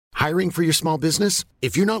Hiring for your small business?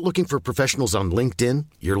 If you're not looking for professionals on LinkedIn,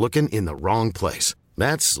 you're looking in the wrong place.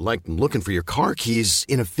 That's like looking for your car keys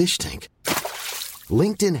in a fish tank.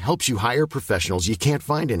 LinkedIn helps you hire professionals you can't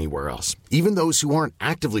find anywhere else, even those who aren't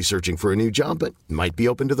actively searching for a new job but might be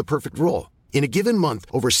open to the perfect role. In a given month,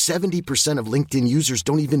 over 70% of LinkedIn users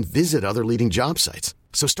don't even visit other leading job sites.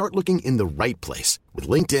 So start looking in the right place. With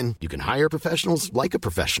LinkedIn, you can hire professionals like a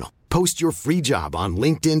professional. Post your free job on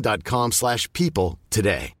linkedin.com/people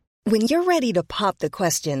today. When you're ready to pop the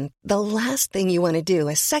question, the last thing you want to do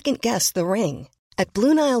is second-guess the ring. At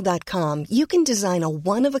BlueNile.com, you can design a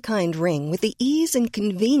one-of-a-kind ring with the ease and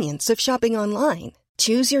convenience of shopping online.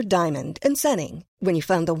 Choose your diamond and setting. When you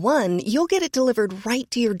find the one, you'll get it delivered right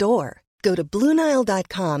to your door. Go to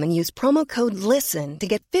BlueNile.com and use promo code LISTEN to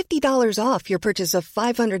get $50 off your purchase of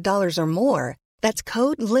 $500 or more. That's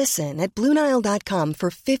code LISTEN at BlueNile.com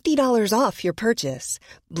for $50 off your purchase.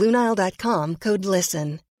 BlueNile.com, code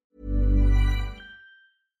LISTEN.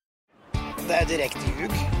 Det direkte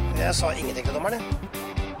ljug. Jeg sa ingenting til dommerne.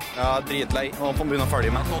 Ja, dritlei. Nå får begynne å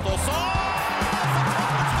følge med.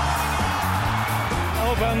 Jeg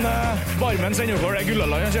håper en barmen sender over det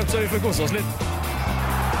Gullaland har kjøpt, så vi får kose oss litt.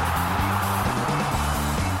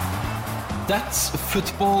 That's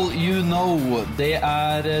football you know. Det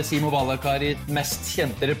Simo Valakari mest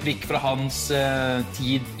kjente replikk fra hans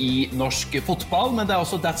tid I norsk fotball, men det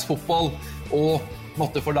også That's football og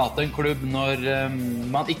måtte forlate en klubb når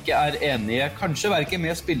man ikke enige, kanskje hverken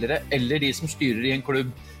med spillere eller de som styrer I en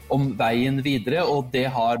klubb om veien videre, og det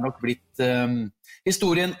har nok blitt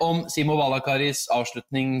historien om Simo Valakaris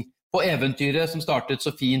avslutning på eventyret som startet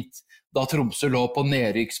så fint da Tromsø lå på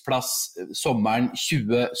nedrykksplass sommeren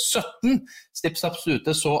 2017. Stipp-staps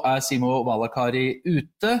ute, så Simo Valakari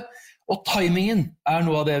ute, og timingen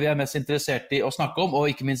noe av det vi mest interessert I å snakke om, og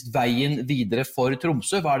ikke minst veien videre for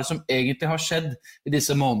Tromsø. Hva det som egentlig har skjedd I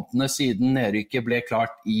disse månedene siden nedrykket ble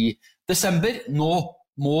klart I desember? Nå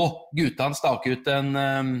må guttene stake ut en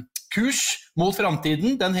kurs mot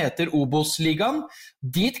framtiden. Den heter Obos-ligaen.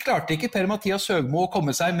 Dit klarte ikke Per-Mathias Høgmo å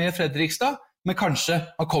komme seg med Fredrikstad, men kanskje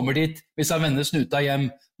han kommer dit hvis han vender snuta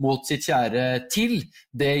hjem mot sitt kjære til.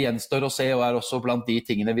 Det gjenstår å se, og også blant de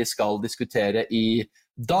tingene vi skal diskutere I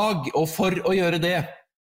dag. Og for å gjøre det,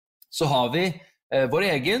 så har vi vår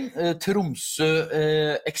egen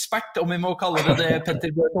Tromsø-ekspert, om vi må kalle det,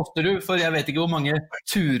 Petter Bjørn Tosterud, for jeg vet ikke hvor mange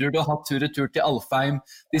turer du har hatt tur til Alfheim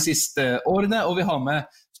de siste årene, og vi har med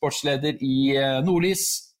sportsleder I Nordlys,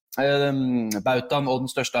 Bautaen og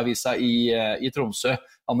den største avisa I Tromsø,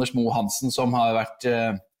 Anders Mo Hansen, som har vært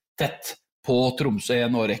tett på Tromsø I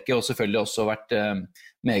en årrekke, og selvfølgelig også vært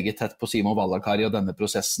meget tett på Simo Valakari og denne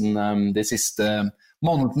prosessen de siste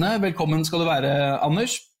månedene. Velkommen skal du være,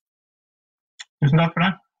 Anders. Tusen takk for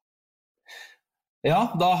det. Ja,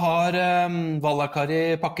 da har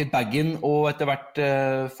Valakari pakket baggen og etter hvert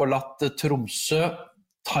forlatt Tromsø.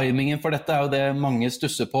 Timingen for dette jo det mange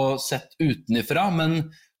stusser på sett utenifra,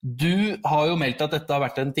 men du har jo meldt at dette har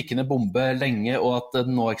vært en tikkende bombe lenge, og at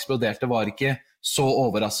den nå eksploderte var ikke så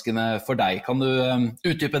overraskende for deg. Kan du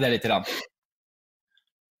utdype det litt?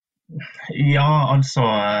 Ja, altså,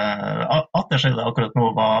 at det skjedde akkurat nå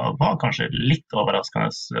var kanskje litt overraskende.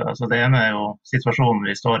 Altså, det ene jo situasjonen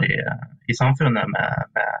vi står I samfunnet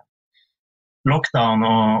med lockdown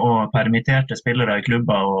og permitterte spillere I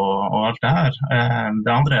klubber og alt det her.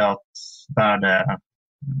 Det andre at der det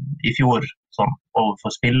I fjor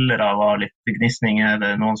overfor spillere var litt gnisninger,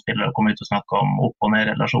 noen spillere kom ut og snakket om opp- og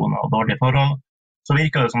ned-relasjoner og dårlige forhold, så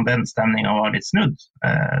virket det som den stemningen var litt snudd.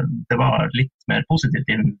 Det var litt mer positivt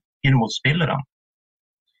inn mot spillerne.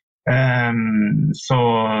 Så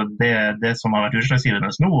det som har vært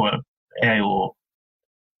utslagsgivende nå jo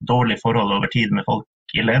dårlig forhold over tid med folk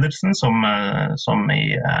I ledelsen, som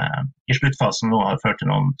I sluttfasen nå har ført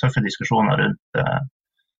til noen tøffe diskusjoner rundt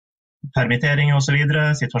permittering og så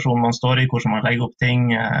videre, situasjonen man står I, hvordan man legger opp ting,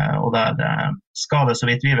 og der skal det, så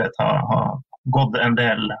vidt vi vet, ha gått en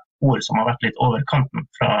del ord som har vært litt over kanten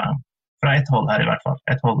fra et hold her I hvert fall,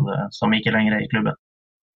 et hold som ikke lenger I klubben.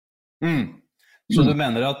 Så du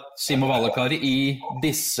mener at Simo Valakari I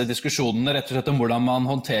disse diskusjonene, rett og slett om hvordan man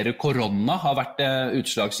håndterer korona, har vært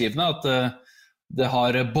utslagsgivende, at det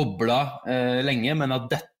har boblet lenge, men at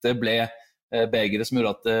dette ble begeret som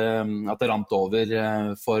gjorde at det rant over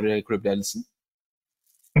for klubbledelsen?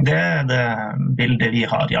 Det det bildet vi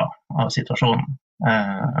har, ja, av situasjonen.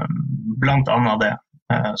 Blant annet det.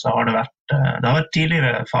 Så har det har vært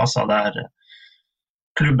tidligere faser der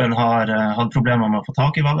klubben har hatt problemer med å få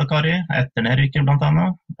tak I Valakari, etter nedrykken blant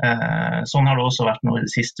annet. Sånn har det også vært nå I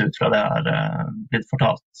det siste ut fra det har blitt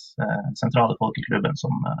fortalt sentrale folk I klubben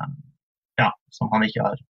som han ikke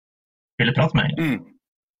har ville prate med.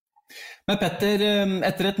 Men Petter,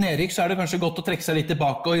 etter et nedrykk så det kanskje godt å trekke seg litt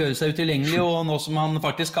tilbake og gjøre seg utilgjengelig, og nå som han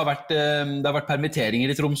faktisk det har vært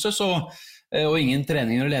permitteringer i Tromsø, og ingen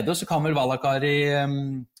treninger å lede, så kan vel Valakari,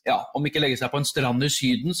 om ikke legge seg på en strand i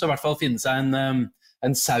Syden, så i hvert fall finne seg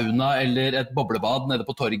en sauna eller et boblebad nede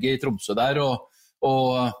på torget i Tromsø der,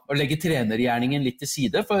 og legge trenergjerningen litt til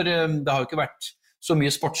side, for det har jo ikke vært så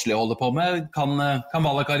mye sportslig å holde på med. Kan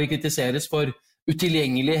Valakari kritiseres for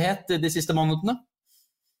utilgjengelighet de siste månedene?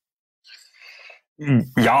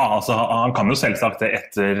 Ja, altså han kan jo selvsagt det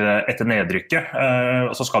etter nedrykket.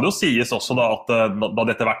 Så skal det jo sies også da at da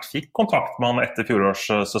dette hvert fikk kontakt med han etter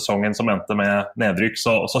fjorårssesongen som endte med nedrykk,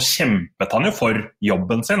 så kjempet han jo for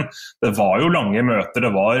jobben sin. Det var jo lange møter,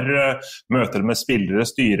 det var møter med spillere,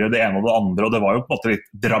 styre, det ene og det andre, og det var jo på en måte litt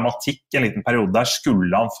dramatikk en liten periode der.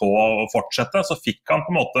 Skulle han få fortsette, så fikk han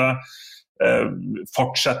på en måte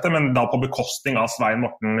fortsette, men da på bekostning av Svein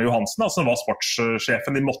Morten Johansen, som var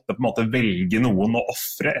sportssjefen. De måtte på en måte velge noen å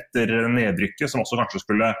offre etter nedrykket, som også kanskje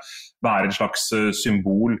skulle være et slags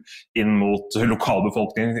symbol inn mot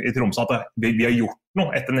lokalbefolkningen i Tromsø, at vi har gjort noe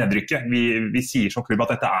etter nedrykket. Vi sier som klubb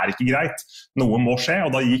at dette ikke greit. Noe må skje,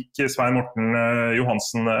 og da gikk Svein Morten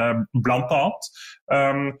Johansen blant annet.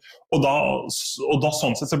 Og da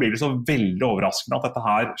sånn sett så blir det så veldig overraskende at dette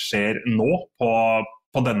her skjer nå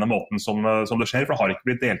på denne måten som det skjer, for det har ikke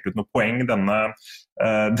blitt delt ut noen poeng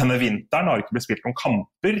denne vinteren, det har ikke blitt spilt noen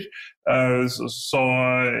kamper, så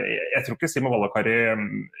jeg tror ikke Simo Valakari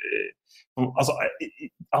han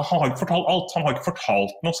har ikke fortalt alt, han har ikke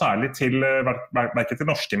fortalt noe særlig hverken til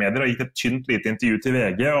norske medier, og gitt et tynt lite intervju til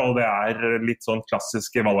VG, og det litt sånn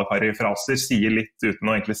klassiske Valakari-fraser, sier litt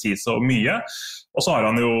uten å egentlig si så mye, og så har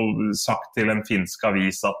han jo sagt til en finsk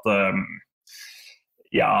avis at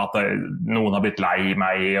noen har blitt lei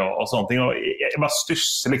meg og sånne ting, og jeg bare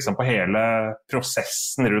stusser liksom på hele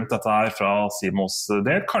prosessen rundt dette her fra Simos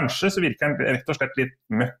del. Kanskje så virker han rett og slett litt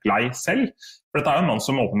møkk lei selv, for dette jo en mann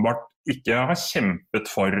som åpenbart ikke har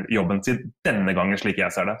kjempet for jobben sin denne gangen, slik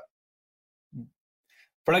jeg ser det.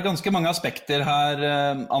 For det ganske mange aspekter her,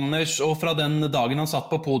 Anders, og fra den dagen han satt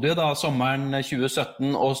på podiet, da sommeren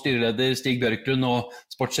 2017, og styreleder Stig Bjørklund og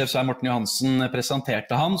sportssjef Svein Morten Johansen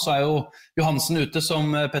presenterte han, så jo Johansen ute,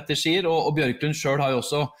 som Petter sier, og Bjørklund selv har jo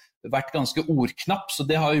også vært ganske ordknapp, så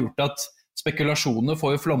det har jo gjort at spekulasjonene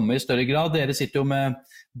får jo flomme i større grad. Dere sitter jo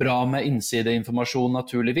bra med innsideinformasjon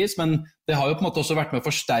naturligvis, men det har jo på en måte også vært med å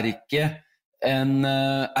forsterke en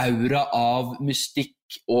aura av mystikk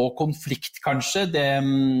og konflikt kanskje,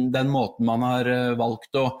 den måten man har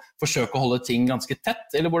valgt å forsøke å holde ting ganske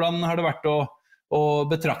tett, eller hvordan har det vært å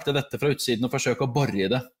betrakte dette fra utsiden og forsøke å borre i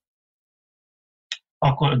det?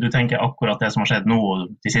 Du tenker akkurat det som har skjedd nå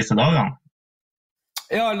de siste dagene?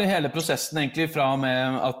 Ja, eller hele prosessen egentlig, fra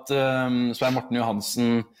med at Svein Morten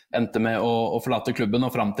Johansen endte med å forlate klubben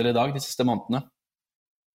og frem til i dag, de siste månedene.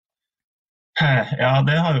 Ja,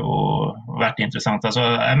 det har jo vært interessant. Altså,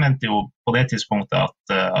 jeg mente jo på det tidspunktet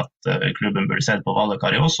at klubben burde sett på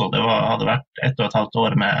Valakari også. Det hadde vært 1,5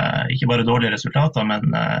 år med ikke bare dårlige resultater,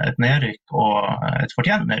 men et nedrykk og et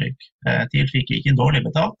fortjent nedrykk. TIL fikk ikke dårlig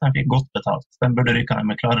betalt, de fikk godt betalt. De burde rykke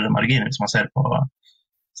ned med klarere marginer hvis man ser på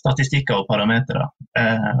statistikker og parametere.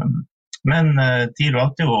 Men TIL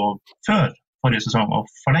valgte jo før forrige sesong å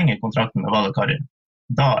forlenge kontrakten med Valakari.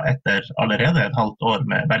 Da etter allerede et halvt år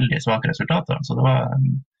med veldig svake resultater. Så det var en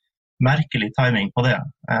merkelig timing på det.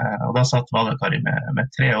 Og da satt Valakari med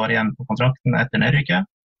 3 år igjen på kontrakten etter nedrykket.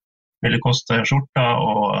 Ville koste skjorta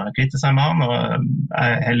og kvitte seg med han, og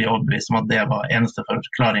jeg hellig overbevist om at det var eneste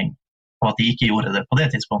forklaring på at de ikke gjorde det på det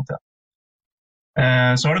tidspunktet.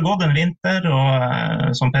 Så har det gått en vinter,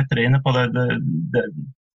 og som Petter inne på det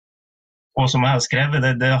og som jeg har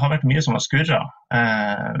skrevet, det har vært mye som har skurret.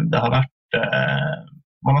 Det har vært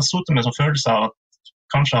man har suttet med en sånn følelse av at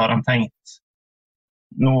kanskje har han tenkt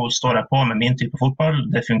nå står jeg på med min type fotball,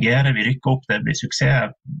 det fungerer, vi rykker opp, det blir suksess,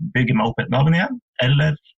 jeg bygger meg opp et navn igjen,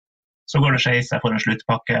 eller så går det skeis, jeg får en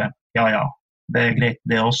sluttpakke, ja, det greit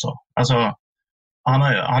det også. Altså,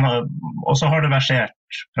 og så har det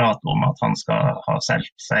versert prat om at han skal ha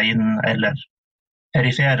solgt seg inn, eller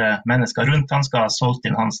perifere mennesker rundt, han skal ha solgt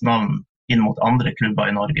inn hans navn inn mot andre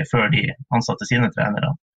klubber i Norge før de ansatte sine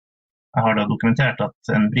trenere. Jeg har da dokumentert at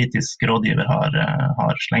en britisk rådgiver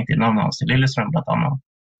har slengt inn navnet hans til Lillestrøm blant annet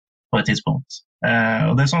på et tidspunkt.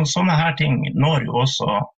 Og det sånne her ting når jo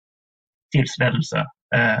også TILs ledelse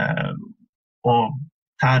og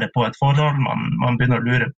tære på et forhold. Man begynner å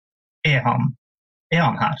lure, er han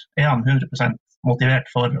her? Er han 100%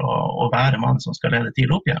 motivert for å være mann som skal lede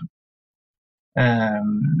TIL opp igjen?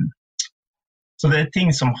 Så det ting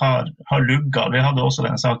som har lugget. Vi hadde også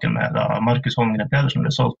den saken med da Markus Holmgren Pedersen ble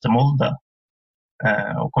solgt til Molde.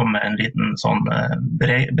 og kom med en liten sånn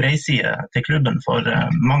breiside til klubben for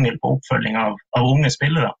mangel på oppfølging av unge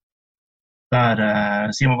spillere, der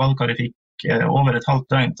Simo Valakari fikk over et halvt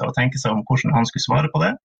døgn til å tenke seg om hvordan han skulle svare på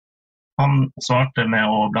det. Han svarte med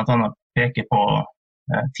å blant annet peke på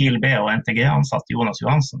TIL B og NTG-ansatt Jonas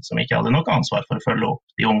Johansen, som ikke hadde noe ansvar for å følge opp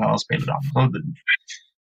de unge spillerne. Så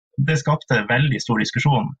det skapte veldig stor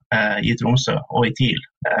diskusjon i Tromsø og i TIL,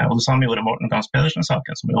 og det samme gjorde Morten Gams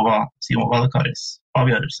Pedersen-saken, som jo var Simo Valakaris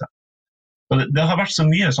avgjørelse. Så det har vært så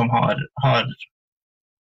mye som har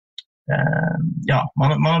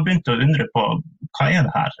man har begynt å undre på hva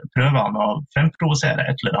det her? Prøver han å fremprovosere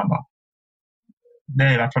et eller annet? Det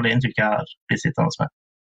I hvert fall det inntrykket jeg har blitt sittende med.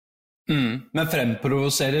 Men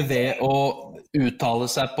fremprovosere ved å uttale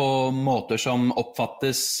seg på måter som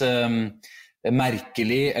oppfattes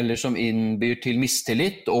merkelig eller som innbyr til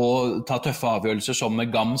mistillit og ta tøffe avgjørelser som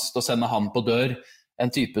med Gamst og sende han på dør,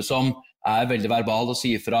 en type som veldig verbal og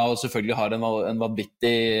sier fra og selvfølgelig har en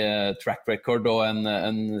vanvittig track record og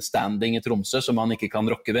en standing I Tromsø som han ikke kan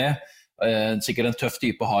rokke ved. Sikkert en tøff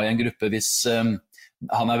type å ha I en gruppe hvis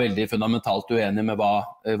han veldig fundamentalt uenig med hva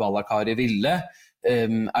Valakari ville.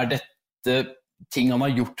 Dette ting han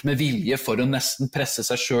har gjort med vilje for å nesten presse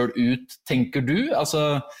seg selv ut, tenker du?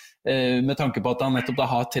 Altså med tanke på at han nettopp da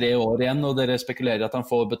har 3 år igjen, og dere spekulerer at han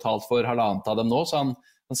får betalt for 1,5 av dem nå, så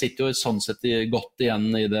han sitter jo sånn sett godt igjen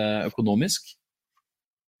I det økonomisk.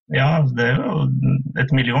 Ja, det jo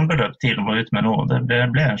et millionbeløp til å må ut med nå. Det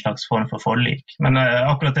ble en slags form for forlik. Men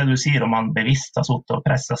akkurat det du sier om han bevisst har suttet og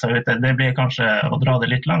presset seg ut, det blir kanskje å dra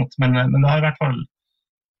det litt langt, men det har I hvert fall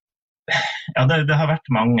det har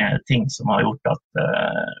vært mange ting som har gjort at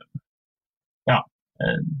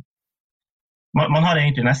man har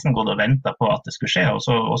egentlig nesten gått og ventet på at det skulle skje, og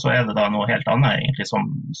så det da noe helt annet egentlig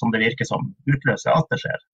som det virker som utløser at det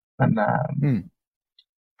skjer. Men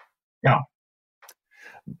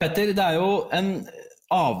Petter, det jo en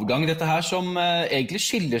avgang dette her som egentlig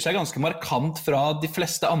skiller seg ganske markant fra de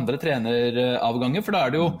fleste andre treneravganger, for da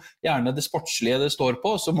det jo gjerne det sportslige det står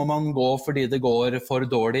på, så må man gå fordi det går for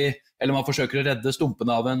dårlig, eller man forsøker å redde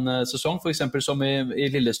stumpene av en sesong, for eksempel som I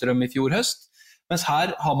Lillestrøm I fjor høst. Mens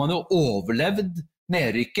her har man jo overlevd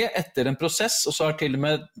nedrykket etter en prosess, og så har til og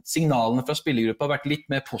med signalene fra spillergruppa vært litt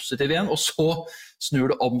mer positive igjen, og så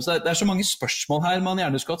snur det om seg. Det så mange spørsmål her man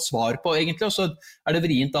gjerne skulle hatt svar på egentlig, og så det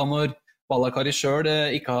vrient da når Valakari selv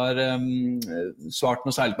ikke har svart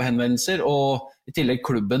noe særlig på henvendelser, og I tillegg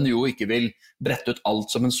klubben jo ikke vil brette ut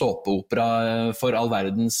alt som en såpeopera for all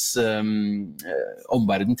verdens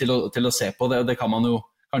omverden til å se på det, og det kan man jo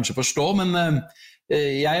kanskje forstå, men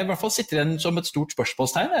jeg I hvert fall sitter igjen som et stort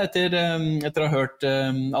spørsmålstegn etter å ha hørt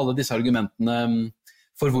alle disse argumentene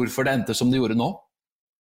for hvorfor det endte som det gjorde nå.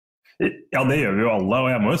 Ja, det gjør vi jo alle, og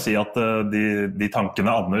jeg må jo si at de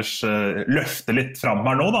tankene Anders løfter litt frem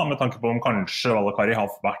her nå, da, med tanke på om kanskje Valakari har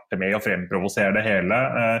vært med å fremprovosere det hele.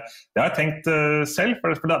 Det har jeg tenkt selv, for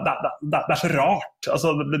det så rart.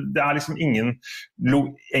 Altså, det liksom ingen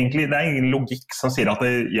logikk som sier at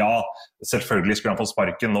selvfølgelig skulle han få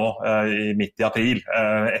sparken nå, midt I april,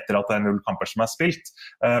 etter at det 0 kamper som spilt.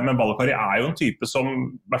 Men Valakari jo en type som,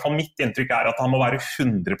 I hvert fall mitt inntrykk at han må være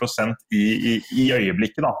 100% I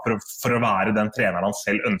øyeblikket da, for å være den treneren han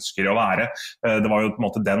selv ønsker å være. Det var jo på en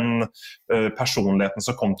måte den personligheten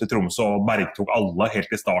som kom til Tromsø og bergtok alle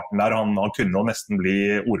helt I starten der. Han kunne jo nesten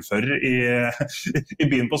bli ordfører I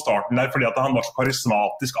byen på starten der, fordi at han var så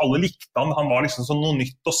karismatisk. Alle likte han. Han var liksom sånn noe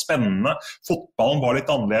nytt og spennende. Fotballen var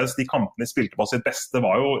litt annerledes. De kampene spilte på sitt beste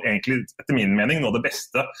var jo egentlig, etter min mening, noe av det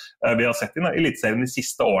beste vi har sett I elitserien de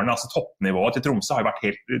siste årene. Altså toppnivået til Tromsø har jo vært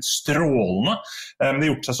helt strålende. Det har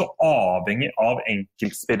gjort seg så avhengig av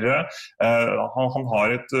enkeltspillere. Han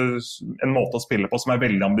har en måte å spille på som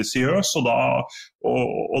veldig ambisiøs,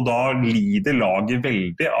 og da lider laget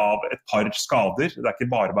veldig av et par skader. Det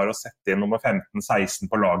ikke bare å sette inn nummer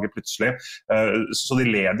 15-16 på laget plutselig, så de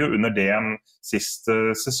leder jo under det sist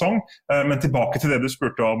sesong. Men tilbake til det du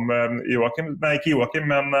spurte om,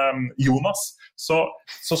 Jonas, så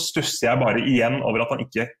stusser jeg bare igjen over at han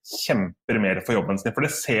ikke kjemper mer for jobben sin, for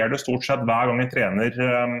det ser du stort sett hver gang en trener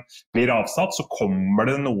blir avsatt, så kommer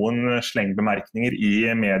det noen slengbemerkninger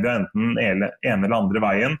I media, enten ene eller andre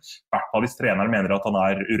veien, I hvert fall hvis treneren mener at han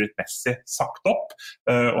urettmessig sagt opp,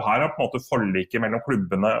 og her har på en måte forliket mellom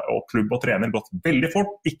klubbene og klubb og trener gått veldig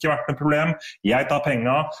fort, ikke vært noe problem, jeg tar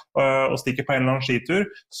penger og stikker på en eller annen skitur,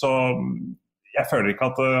 så jeg føler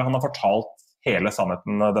ikke at han har fortalt hele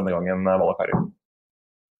sannheten denne gangen, Valakari.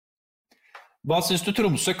 Hva synes du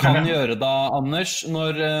Tromsø kan gjøre da, Anders,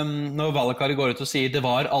 når Valakari går ut og sier det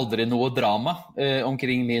var aldri noe drama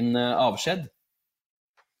omkring min avskjed?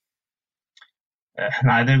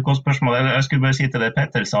 Nei, det et godt spørsmål. Jeg skulle bare si til det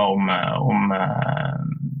Petter sa om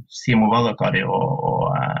Simo Valakari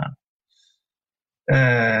og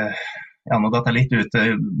ja, nå datt jeg litt ut.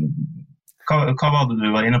 Hva var det du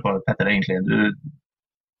var inne på, Petter, egentlig?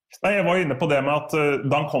 Nei, jeg var inne på det med at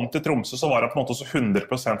da han kom til Tromsø, så var han på en måte også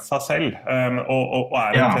 100% seg selv, og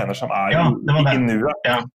en trener som i nuet.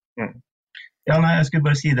 Ja. Ja, nei, jeg skulle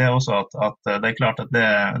bare si det også, at det klart at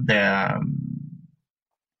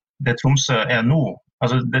det Tromsø nå,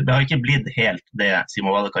 altså det har ikke blitt helt det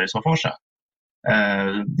Simo Valakari så for seg.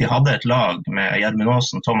 De hadde et lag med Gjermund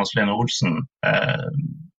Aasen, Thomas Lene Olsen,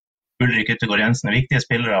 Ulrik Yttergård Jensen, viktige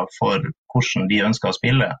spillere for hvordan de ønsket å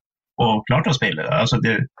spille, og klarte å spille. Altså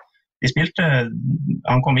de spilte,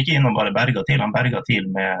 han kom ikke inn og bare berget til, han berget til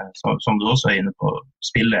med, som du også inne på,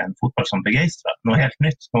 spille en fotball som begeistret, noe helt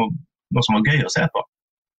nytt, noe som var gøy å se på.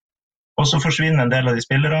 Og så forsvinner en del av de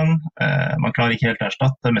spillerne, man klarer ikke helt å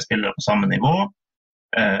erstatte med spillere på samme nivå.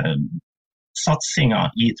 Satsingen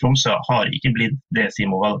i Tromsø har ikke blitt det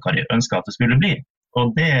Simo Valakari ønsket at det skulle bli. Og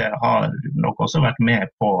det har nok også vært med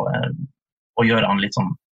på å gjøre han litt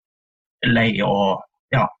sånn lei og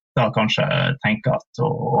ja, da kanskje tenke at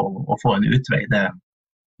å få en utvei,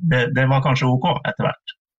 det var kanskje ok etter hvert.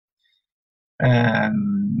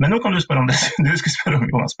 Men nå kan du spørre om det du skulle spørre om,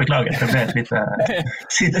 Jonas, beklager, det ble et lite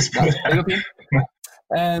sidespor.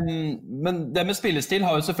 Men det med spillestil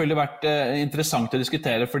har jo selvfølgelig vært interessant å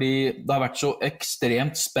diskutere, fordi det har vært så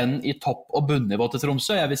ekstremt spenn i topp- og bunnivå til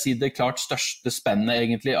Tromsø. Jeg vil si det klart største spennet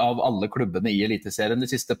egentlig av alle klubbene i Eliteserien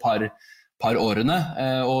de siste par årene,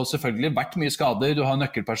 og selvfølgelig vært mye skader. Du har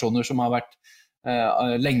nøkkelpersoner som har vært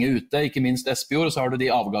lenge ute, ikke minst Espejord, og så har du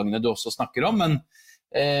de avgangene du også snakker om, men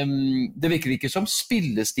det virker ikke som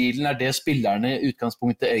spillestilen det spillerne i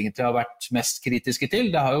utgangspunktet egentlig har vært mest kritiske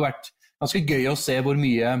til. Det har jo vært ganske gøy å se hvor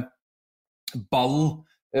mye ball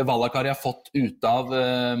Valakari har fått ut av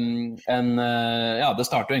det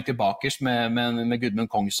startet jo egentlig bakers med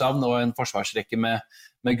Gudmund Kongshavn og en forsvarsrekke med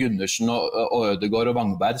Gundersen og Ødegaard og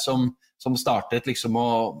Wangberg som startet liksom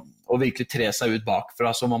å virkelig tre seg ut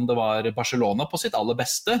bakfra som om det var Barcelona på sitt aller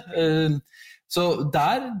beste. Så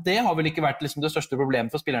det har vel ikke vært liksom det største problemet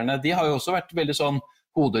for spillerne. De har jo også vært veldig sånn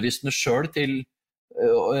hoderystende selv til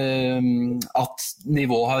at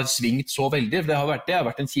nivået har svingt så veldig. Det har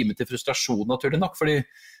vært en kime til frustrasjon naturlig nok, fordi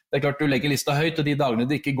det klart du legger lista høyt, og de dagene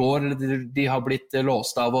det ikke går, de har blitt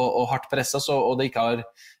låst av og hardt presset, og det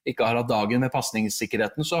ikke har hatt dagen med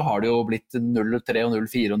passningssikkerheten, så har det jo blitt 0-3 og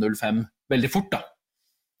 0-4 og 0-5 veldig fort da.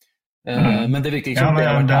 Men det virker ikke som det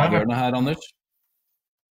har vært avgjørende her, Anders.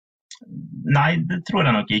 Nei, det tror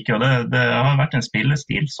jeg nok ikke, og det har vært en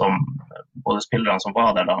spillestil som både spillerne som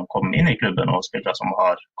var der da han kom inn i klubben, og spillere som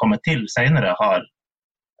har kommet til senere har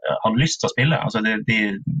lyst til å spille. Altså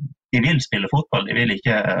de vil spille fotball, de vil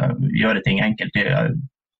ikke gjøre ting enkelt,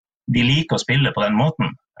 de liker å spille på den måten.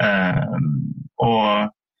 Og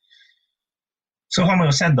så har man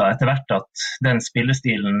jo sett da etter hvert at den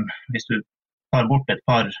spillestilen, hvis du tar bort et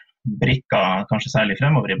par brikker, kanskje særlig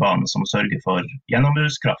fremover i banen, som sørger for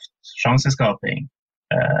gjennombruddskraft, sjanseskaping.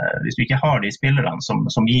 Hvis du ikke har de spillerne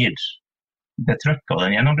som gir det trøkket og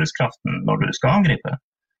den gjennombruddskraften når du skal angripe,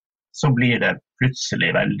 så blir det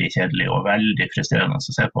plutselig veldig kjedelig og veldig frustrerende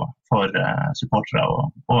å se på for supportere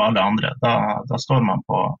og alle andre. Da står man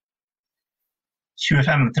på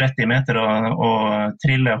 25-30 meter og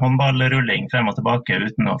triller håndballrulling frem og tilbake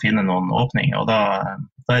uten å finne noen åpning, og da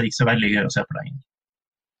det ikke så veldig gøy å se på lenger.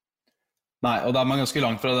 Nei, og da man ganske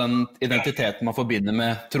langt fra den identiteten man forbinder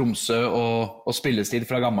med Tromsø og spillestil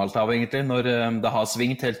fra gammelt av egentlig, når det har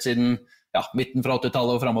svingt helt siden midten fra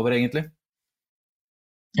 80-tallet og fremover egentlig.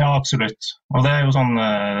 Ja, absolutt. Og det jo sånn,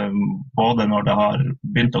 både når det har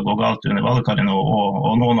begynt å gå galt under Valakari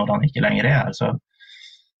og nå når han ikke lenger her, så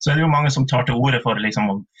det jo mange som tar til orde for liksom,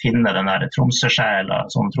 å finne den der Tromsø-sjela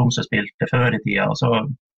som Tromsø spilte før i tida, og så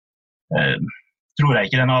tror jeg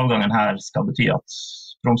ikke den avgangen her skal bety at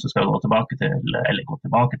Tromsø skal gå tilbake til,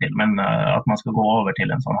 men at man skal gå over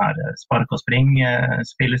til en sånn her spark og spring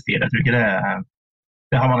spillestil. Jeg tror ikke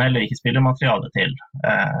det har man heller ikke spillemateriale til.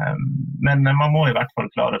 Men man må i hvert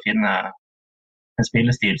fall klare å finne en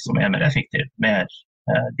spillestil som mer effektiv, mer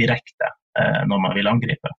direkte når man vil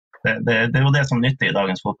angripe. Det jo det som nytter i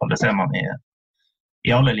dagens fotball, det ser man i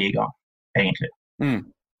alle ligaer, egentlig.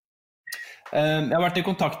 Jeg har vært i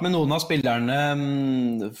kontakt med noen av spillerne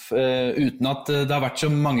uten at det har vært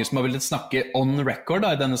så mange som har villet snakke on record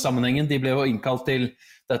i denne sammenhengen. De ble jo innkalt til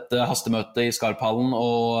dette hastemøtet i Skarphallen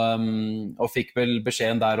og fikk vel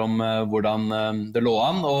beskjeden der om hvordan det lå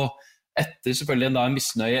an. Og etter selvfølgelig en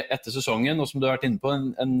misnøye etter sesongen, og som du har vært inne på,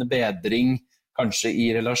 en bedring kanskje i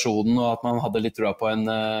relasjonen, og at man hadde litt trua på en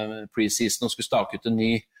preseason og skulle stake ut en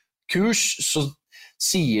ny kurs, så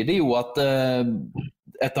sier de jo at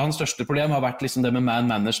et av hans største problem har vært liksom det med man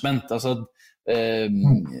management. Altså,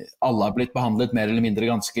 alle har blitt behandlet mer eller mindre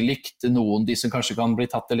ganske likt. Noen, de som kanskje kan bli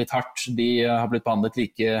tatt litt hardt, de har blitt behandlet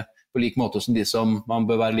på lik måte som de som man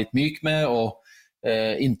bør være litt myk med, og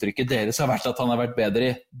inntrykket deres har vært at han har vært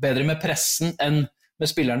bedre med pressen enn med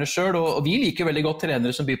spillerne selv, og vi liker veldig godt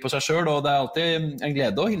trenere som byr på seg selv, og det er alltid en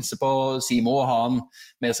glede å hilse på Simo og ha han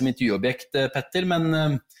med som intervjuobjekt, Petter,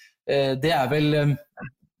 men det er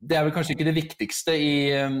vel kanskje ikke det viktigste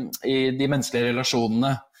i de menneskelige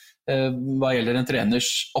relasjonene hva gjelder en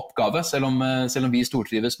treners oppgave, selv om vi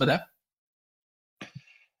stortrives med det.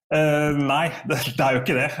 Nei, det er jo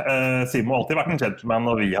ikke det. Simo har alltid vært en gentleman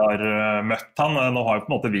når vi har møtt han. Nå har jo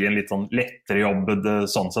på en måte vi en litt sånn lettere jobbet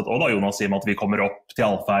sånn sett, og da Jonas sier at vi kommer opp til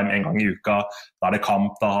Alfheim en gang i uka, da det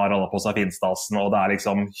kamp, da har alle på seg finstasen, og det er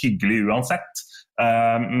liksom hyggelig uansett.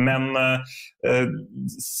 Men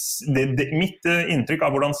mitt inntrykk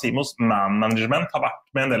av hvordan Simos man-management har vært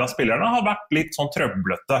med en del av spillerne har vært litt sånn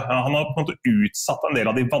trøblete. Han har på en måte utsatt en del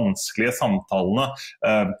av de vanskelige samtalene.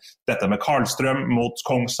 Dette med Karlstrøm mot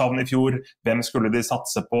Kongshavn i fjor, hvem skulle de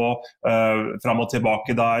satse på fram og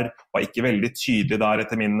tilbake der, var ikke veldig tydelig der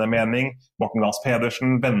etter min mening. Morten Gans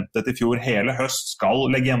Pedersen ventet i fjor hele høst, skal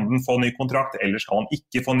legenden få ny kontrakt, eller skal han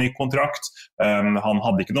ikke få ny kontrakt? Han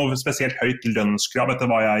hadde ikke noe spesielt høyt lønnskrav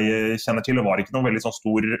etter hva jeg kjenner til, og var ikke noe veldig sånn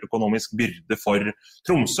stor økonomisk byrde for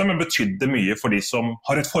Tromsø, men betydde mye for de som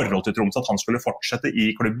har et forhold til Tromsø, at han skulle fortsette i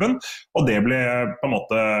klubben, og det ble på en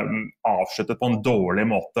måte avsluttet på en dårlig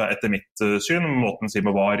måte etter mitt syn. Måten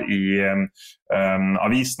Simo var i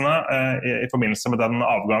avisene i forbindelse med den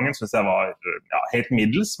avgangen synes jeg var helt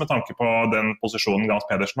middels med tanke på den posisjonen Gans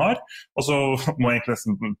Pedersen har, og så må jeg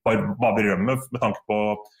egentlig bare berømme med tanke på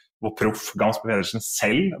hvor proff Gans Pedersen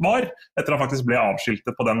selv var, etter han faktisk ble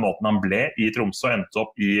avskiltet på den måten han ble i Tromsø og endte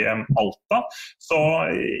opp i Alta. Så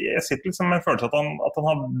jeg sitter liksom med en følelse at han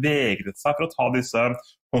har vegret seg for å ta disse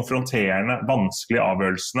konfronterende, vanskelige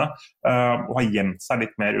avgjørelsene, og har gjemt seg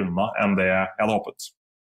litt mer unna enn det jeg hadde håpet.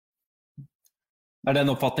 Er det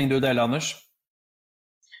en oppfatning du deler, Anders?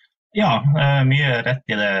 Ja, mye rett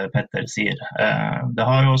i det Petter sier. Det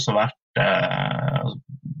har jo også vært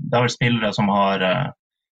det har vært spillere som har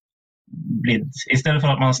blitt, i stedet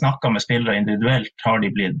for at man snakker med spillere individuelt, har de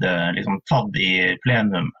blitt liksom tatt i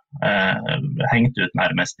plenum, hengt ut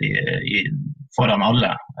nærmest foran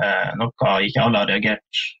alle, noe ikke alle har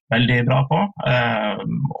reagert veldig bra på,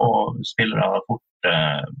 og spillere har fort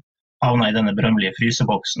havnet i denne berømmelige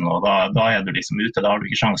fryseboksen, og da er du liksom ute, da har du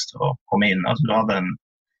ikke sjans til å komme inn. Altså, du hadde en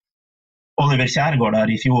Oliver Kjærgaard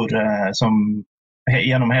der i fjor, som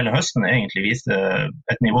gjennom hele høsten egentlig viste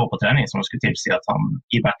et nivå på trening som skulle tilsi at han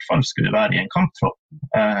i hvert fall skulle være i en kamptropp,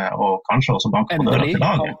 og kanskje også banke på døra til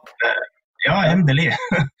laget. Ja, endelig.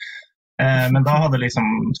 Men da hadde liksom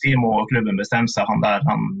Simo og klubben bestemt seg,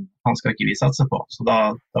 han skal ikke vi satse på, så da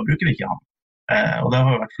bruker vi ikke han. Og det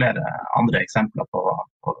har jo vært flere andre eksempler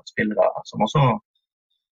på spillere som også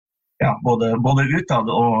både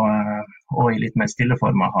utad og i litt mer stille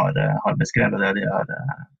former har beskrevet det de har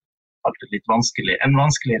alltid en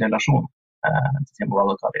vanskelig relasjon til Simo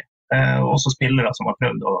Valakari. Og også spillere som har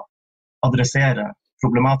prøvd å adressere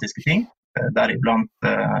problematiske ting, deriblant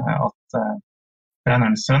at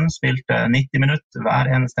trenerens sønn spilte 90 minutter hver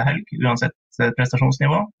eneste helg, uansett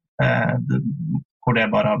prestasjonsnivå, hvor det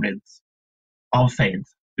bare har blitt avfeid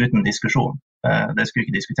uten diskusjon. Det skulle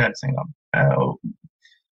ikke diskuteres en gang. Og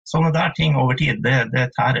sånne der ting over tid, det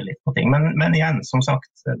tærer litt på ting. Men igjen, som sagt,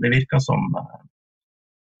 det virker som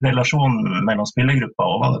relasjonen mellom spillergruppa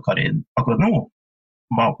og Valakari akkurat nå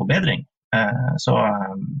var på bedring. Så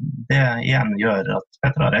det igjen gjør at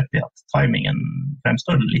Petter har rett i at timingen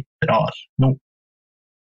fremstår litt rar nå.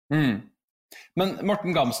 Men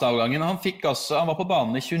Morten Gamstad-avgangen, han var på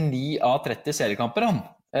banen i 29 av 30 seriekamper,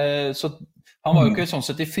 så han var jo ikke sånn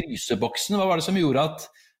sett i fryseboksen. Hva var det som gjorde at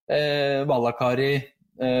Valakari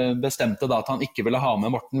bestemte da at han ikke ville ha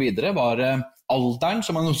med Morten videre? Var det alderen,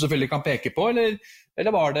 som han selvfølgelig kan peke på,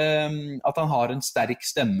 eller var det at han har en sterk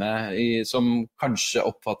stemme som kanskje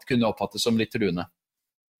kunne oppfattes som litt truende?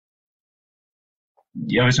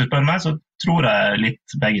 Ja, hvis du spør meg, så tror jeg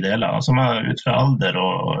litt begge deler. Altså, ut fra alder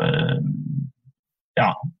og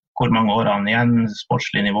hvor mange år han igjen,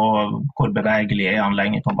 sportslig nivå, hvor bevegelig er han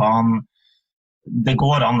lenge på banen. Det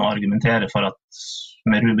går an å argumentere for at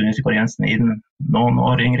med Ruben Usikor Jensen inn noen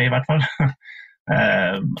år yngre i hvert fall,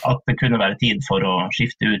 at det kunne være tid for å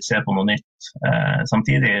skifte ut, se på noe nytt.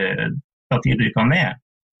 Samtidig, da tidligere han ned,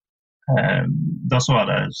 Da så jeg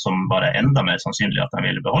det som bare enda mer sannsynlig at de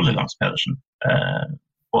ville beholde Gams Pedersen,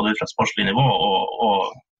 både ut fra sportslig nivå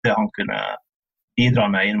og det han kunne bidra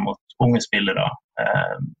med inn mot unge spillere.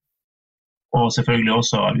 Og selvfølgelig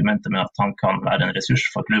også argumentet med at han kan være en ressurs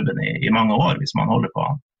for klubben i mange år hvis man holder på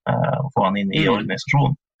han og få han inn i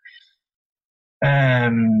organisasjonen.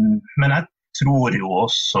 Men jeg tror jo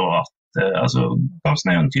også at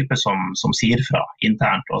Gamsen er jo en type som sier fra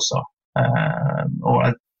internt også, og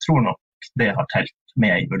jeg tror nok det har telt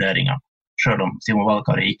med i vurderingen, selv om Simo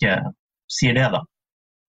Valakari ikke sier det da.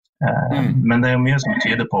 Men det er jo mye som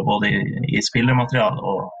tyder på både i spillermaterial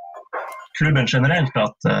og klubben generelt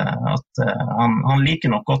at han liker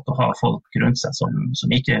nok godt å ha folk rundt seg som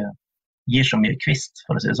ikke gir så mye kvist,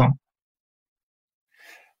 for å si det sånn.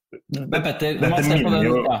 Men Petter, når man ser på den...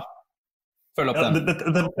 Følg opp den.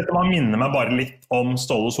 Dette minner meg bare litt om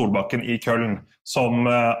Ståle Solbakken i Köln, som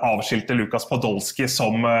avskilte Lukas Podolski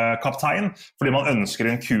som kaptein, fordi man ønsker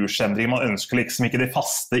en kursendring, man ønsker liksom ikke det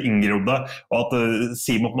faste inngrodde, og at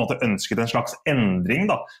Simo på en måte ønsket en slags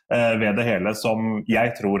endring da, ved det hele, som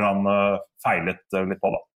jeg tror han feilet litt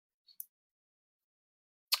på da.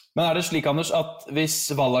 Men det slik, Anders, at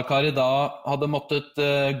hvis Valakari da hadde måttet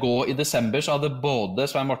gå i desember, så hadde både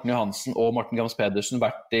Svein Morten Johansen og Morten Gams Pedersen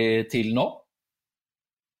vært til nå?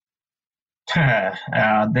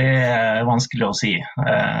 Ja, det er vanskelig å si.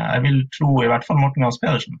 Jeg vil tro i hvert fall Morten Gams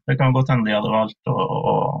Pedersen. Det kan godt hende de hadde valgt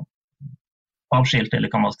å avskilte,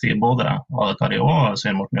 eller kan man si, både Valakari og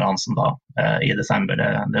Svein Morten Johansen da, i desember.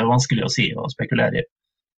 Det er vanskelig å si og spekulere i.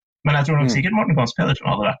 Men jeg tror nok sikkert Morten Gams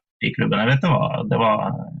Pedersen hadde vært i klubben. Jeg vet det var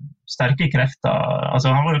sterke krefter.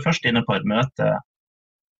 Altså, han var jo først inne på et møte.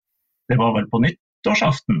 Det var vel på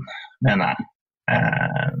nyttårsaften, mener jeg.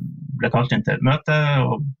 Ble kalt inn til et møte,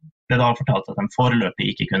 og ble da fortalt at de foreløpig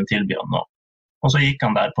ikke kunne tilby han noe. Og så gikk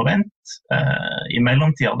han der på vent. I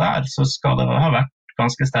mellomtida der så skal det ha vært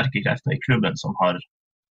ganske sterke krefter i klubben som har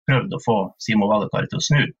prøvd å få Simo Valakari til å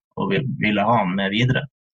snu, og ville ha han med videre.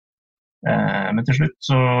 Men til slutt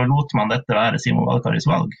så lot man dette være Simo Valakaris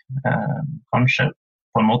valg. Kanskje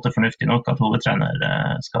på en måte fornuftig nok at hovedtrener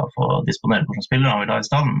skal få disponere hvordan spillere han vil ha i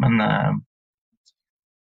stallen, men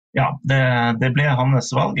ja, det ble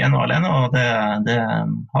hans valg ene og alene, og det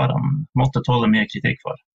har han måttet tåle mye kritikk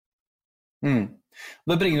for.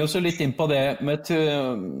 Det bringer oss jo litt inn på det med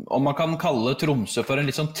om man kan kalle Tromsø for en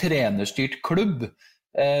litt sånn trenerstyrt klubb,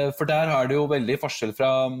 for der har det jo veldig forskjell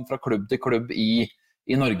fra klubb til klubb i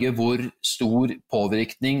Norge, hvor stor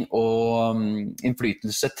påvirkning og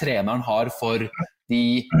innflytelse treneren har for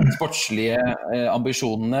de sportslige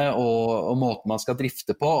ambisjonene og måten man skal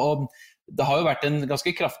drifte på. Og det har jo vært en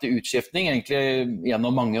ganske kraftig utskiftning egentlig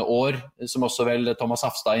gjennom mange år, som også vel Thomas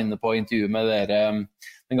Hafstad er inne på i intervjuet med dere,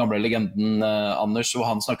 den gamle legenden Anders, og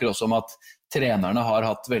han snakker også om at trenerne har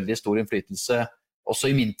hatt veldig stor innflytelse også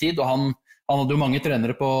i min tid, og han hadde jo mange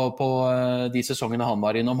trenere på de sesongene han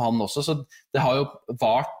var innom, han også, så det har jo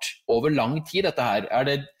vart over lang tid dette her. Er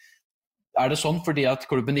det sånn fordi at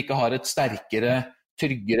klubben ikke har et sterkere,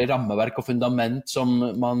 tryggere rammeverk og fundament som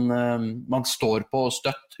man står på og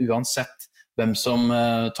støtt, uansett hvem som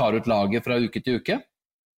tar ut laget fra uke til uke?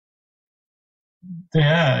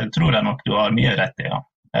 Det tror jeg nok du har mye rett i, ja.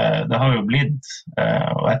 Det har jo blitt,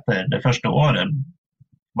 og etter det første året,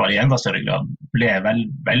 var i enda større grad, ble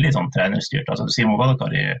veldig sånn trenerstyrt. Altså, Simo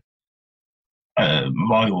Valakari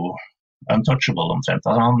var jo untouchable omtrent.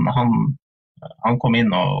 Altså, han kom inn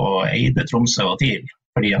og eide Tromsø og TIL,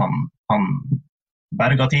 fordi han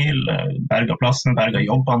berga TIL, berga plassen, berga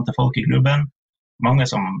jobbene til folk i klubben. Mange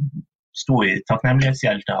som sto i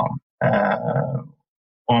takknemlighetsgjeld til han.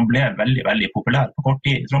 Og han ble veldig, veldig populær på kort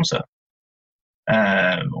tid i Tromsø.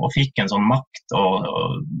 Og fikk en sånn makt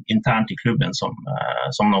og internt i klubben som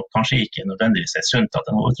nok kanskje ikke nødvendigvis er sunt at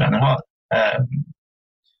en hovedtrener har.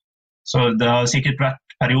 Så det har sikkert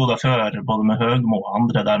vært perioder før, både med Høgmo og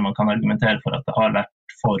andre, der man kan argumentere for at det har vært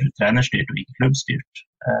for trenerstyrt og ikke klubbstyrt.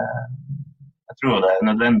 Jeg tror det er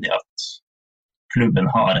nødvendig at klubben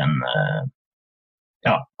har en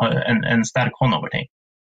sterk hånd over ting.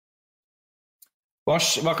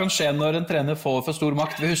 Hva kan skje når en trener får for stor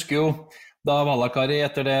makt? Vi husker jo da Valakari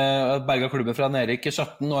etter det berga klubben fra Nerik i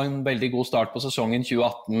 17 og en veldig god start på sesongen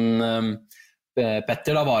 2018,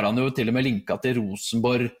 Petter, da var han jo til og med linket til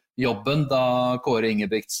Rosenborg-jobben da Kåre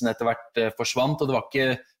Ingebrigtsen etter hvert forsvant, og det var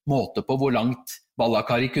ikke måte på hvor langt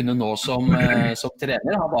Valakari kunne nå som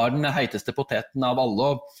trener. Han var den heiteste poteten av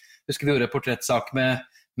alle, og husker vi gjorde portrettsak med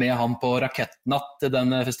han på Rakettnatt,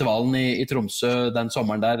 den festivalen i Tromsø den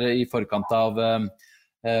sommeren der i forkant av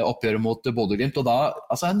oppgjøret mot Bodø Glimt, og da,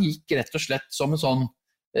 altså han gikk rett og slett som en sånn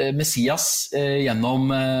Messias gjennom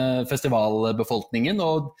festivalbefolkningen,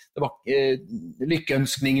 og det var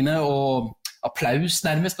lykkeønskningene og applaus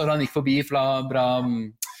nærmest når han gikk forbi fra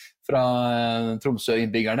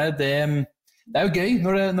Tromsø-innbyggerne. Det jo gøy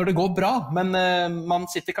når det går bra, men man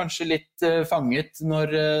sitter kanskje litt fanget når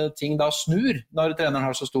ting da snur, når treneren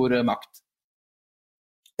har så stor makt.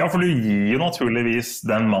 Ja, for du gir jo naturligvis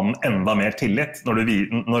den mannen enda mer tillit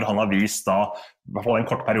når han har vist da, I hvert fall en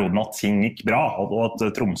kort periode at ting gikk bra, og at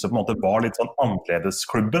Tromsø på en måte var litt sånn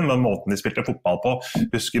annerledesklubben med måten de spilte fotball på.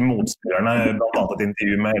 Husker motspillerne, blant annet et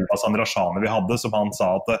intervju med Elbas Andrashani vi hadde, som han sa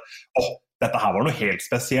at dette her var noe helt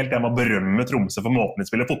spesielt, jeg må berømme Tromsø for måten de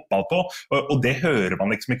spiller fotball på, og det hører man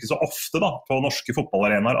liksom ikke så ofte da, på norske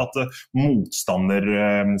fotballarenaer, at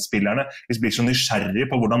motstanderspillerne blir så nysgjerrige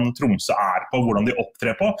på hvordan Tromsø på, hvordan de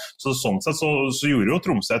opptrer på, så sånn sett så gjorde jo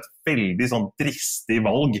Tromsø et veldig sånn dristig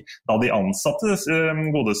valg da de ansatte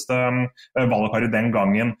godeste Valakari den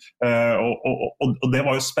gangen, og det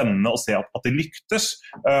var jo spennende å se at de lyktes,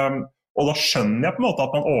 og da skjønner jeg på en måte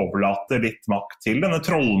at man overlater litt makt til denne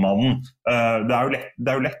trollmannen. Det er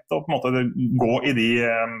jo lett å på en måte gå I de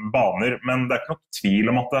baner, men det ikke noe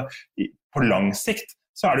tvil om at på lang sikt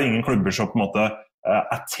så det ingen klubber som på en måte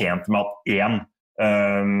tjent med at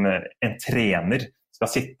en trener skal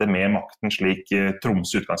sitte med makten slik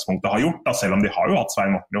Tromsø utgangspunktet har gjort, da, selv om de har jo hatt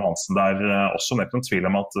Svein Morten Johansen der også, det ikke noen tvil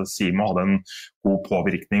om at Simo hadde en god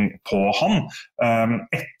påvirkning på han.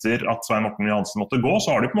 Etter at Svein Morten Johansen måtte gå,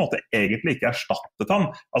 så har de på en måte egentlig ikke erstattet han.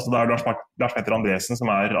 Altså det Lars Petter Andresen som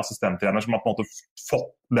assistenttrener, som har på en måte fått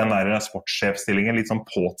den der sportssjefstillingen litt sånn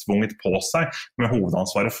påtvunget på seg, med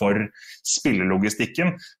hovedansvaret for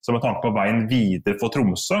spillelogistikken, så med tanke på veien videre for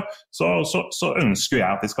Tromsø, så ønsker jeg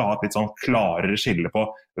at de skal ha et litt sånn klarere skille på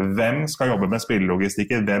hvem skal jobbe med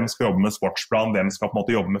spillelogistikken, hvem skal jobbe med sportsplan, hvem skal på en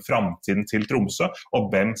måte jobbe med fremtiden til Tromsø, og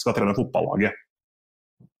hvem skal trene fotballaget.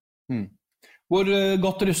 Hvor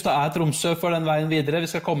godt rustet Tromsø for den veien videre? Vi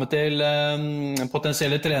skal komme til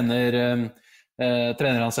potensielle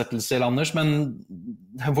treneransettelser, Anders, men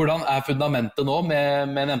hvordan fundamentet nå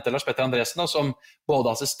med nevnte Lars Petter Andresen, da, som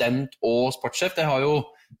både assistent og sportssjef? Det har jo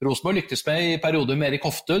Rosenborg lyktes med I perioder med Erik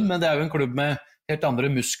Hoftun, men det jo en klubb med helt andre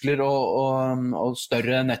muskler og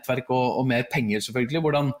større nettverk og mer penger selvfølgelig.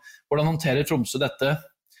 Hvordan håndterer Tromsø dette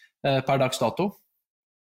per dags dato?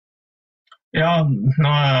 Ja,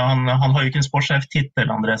 han har jo ikke en sportssjef-titel,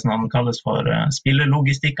 Andresen, han kalles for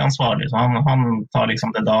spillelogistikkansvarlig, så han tar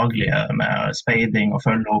liksom det daglige med speiding og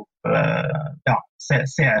følge opp, se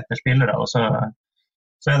etter spillere, og så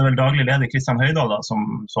det vel daglig leder Kristian Høydal da,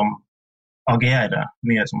 som agerer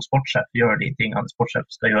mye som sportssjef, gjør de tingene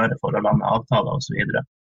sportssjef skal gjøre for å lande avtaler og så videre.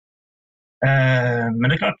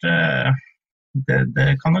 Men det klart, det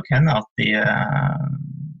kan nok hende at de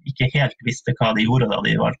ikke helt visste hva de gjorde da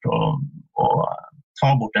de valgte å ta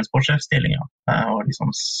bort den sportssjefstillingen og liksom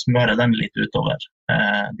smøre den litt utover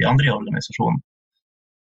de andre I organisasjonen.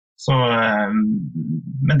 Så,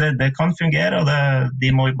 men det kan fungere, og de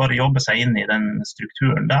må bare jobbe seg inn I den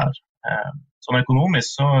strukturen der. Sånn økonomisk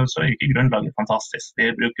så ikke grunnlaget fantastisk.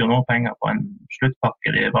 De bruker jo nå penger på en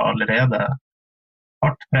sluttpakke, de var allerede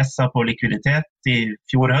hardt presset på likviditet I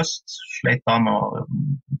fjor høst, sleit da med å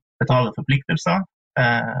betale forpliktelser,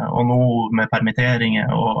 og nå med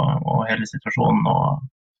permitteringer og hele situasjonen og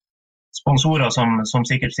sponsorer som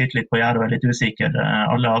sikkert sitter litt på gjerdet og litt usikker.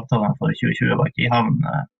 Alle avtalene for 2020 var ikke I havn.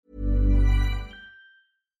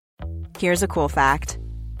 Here's a cool fact.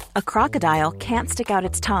 A crocodile can't stick out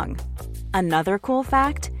its tongue. Another cool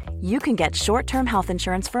fact, you can get short-term health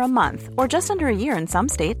insurance for a month or just under a year in some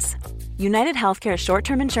states. United Healthcare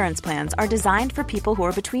short-term insurance plans are designed for people who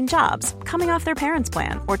are between jobs, coming off their parents'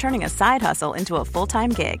 plan, or turning a side hustle into a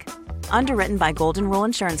full-time gig. Underwritten by Golden Rule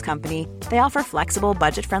Insurance Company, they offer flexible,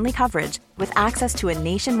 budget-friendly coverage with access to a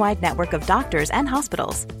nationwide network of doctors and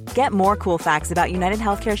hospitals. Get more cool facts about United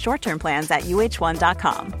Healthcare short-term plans at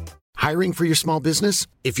uh1.com. Hiring for your small business?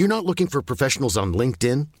 If you're not looking for professionals on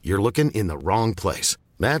LinkedIn, you're looking in the wrong place.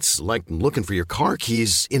 That's like looking for your car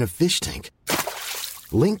keys in a fish tank.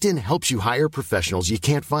 LinkedIn helps you hire professionals you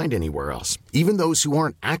can't find anywhere else, even those who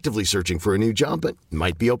aren't actively searching for a new job but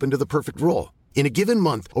might be open to the perfect role. In a given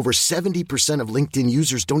month, over 70% of LinkedIn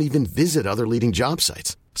users don't even visit other leading job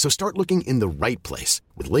sites. So start looking in the right place.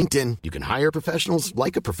 With LinkedIn, you can hire professionals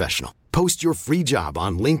like a professional. Post your free job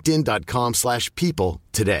on linkedin.com/people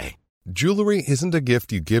today. Jewelry isn't a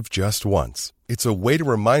gift you give just once. It's a way to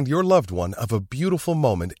remind your loved one of a beautiful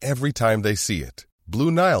moment every time they see it. Blue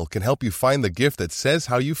Nile can help you find the gift that says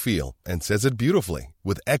how you feel and says it beautifully,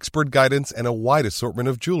 with expert guidance and a wide assortment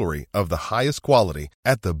of jewelry of the highest quality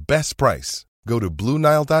at the best price. Go to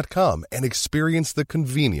BlueNile.com and experience the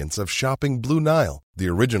convenience of shopping Blue Nile, the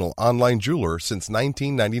original online jeweler since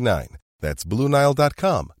 1999. That's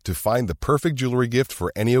BlueNile.com to find the perfect jewelry gift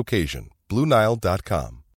for any occasion.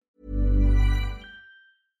 BlueNile.com.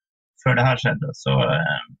 Før det her skjedde, så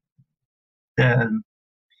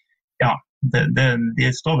de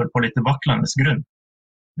står vel på litt vaklende grunn,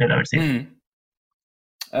 vil jeg vel si.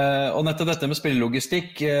 Og nettopp dette med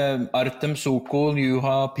spillelogistikk, Artem Sokol,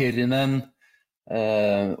 Juha Pirinen,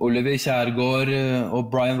 Oliver Kjærgaard og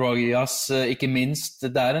Brian Rogias, ikke minst.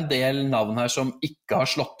 Det en del navn her som ikke har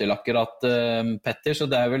slått til akkurat Petter, så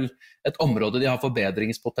det vel et område de har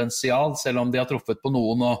forbedringspotensial, selv om de har truffet på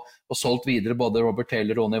noen og solgt videre, både Robert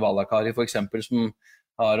Taylor og Ronny Valakari for eksempel, som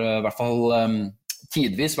har I hvert fall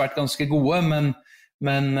tidvis vært ganske gode,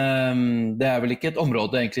 men det vel ikke et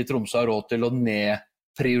område egentlig Tromsø har råd til å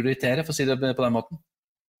nedprioritere, for å si det på den måten.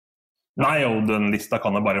 Nei, og den lista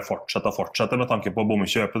kan jo bare fortsette med tanke på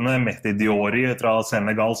bomkjøpene. Mehdi Diori fra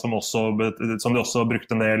Senegal, som de også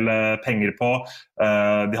brukte en del penger på.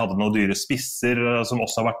 De hadde noen dyre spisser som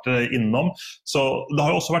også har vært innom. Så det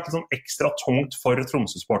har jo også vært litt sånn ekstra tungt for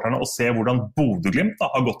Tromsø-sporterne å se hvordan Bodø/Glimt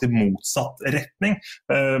har gått I motsatt retning.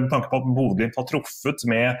 Med tanke på at Bodø/Glimt har truffet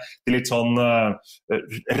med de litt sånn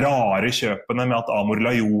rare kjøpene med at Amor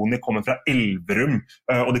Lajoni kommer fra Elverum,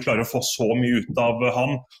 og de klarer å få så mye ut av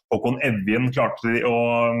han. Håkon Evjen klarte de å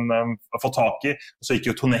få tak I, og så gikk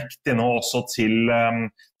jo Tonekti nå også til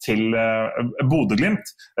Bodø/Glimt.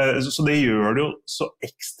 Så det gjør det jo så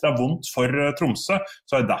ekstra vondt for Tromsø.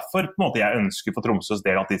 Så det derfor på en måte jeg ønsker for Tromsøs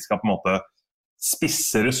del at de skal på en måte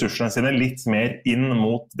spisse ressursene sine litt mer inn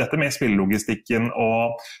mot dette med spillelogistikken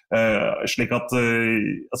og slik at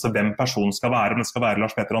altså hvem personen skal være, om det skal være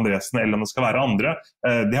Lars Petter Andresen eller om det skal være andre,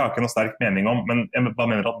 det har jeg ikke noe sterk mening om, men jeg bare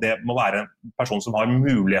mener at det må være en person som har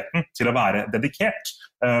muligheten til å være dedikert,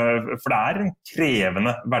 for det en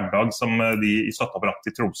krevende hverdag som de I støtteapparatet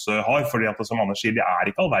I Tromsø har, fordi at som Anders sier, det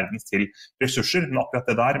ikke all verdens til ressurser, men akkurat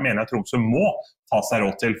det der mener jeg Tromsø må ta seg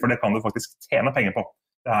råd til, for det kan du faktisk tjene penger på.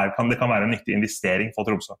 Det kan være en nyttig investering for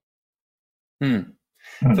Tromsø.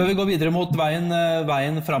 Før vi går videre mot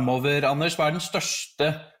veien fremover, Anders, hva den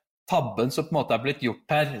største tabben som på en måte blitt gjort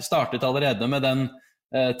her? Startet allerede med den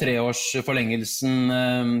 3-årsforlengelsen,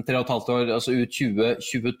 3,5 år, altså ut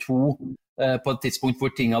 2022, på et tidspunkt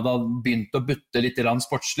hvor ting hadde begynt å butte litt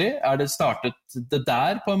sportslig. Det startet det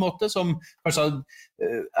der på en måte, som kanskje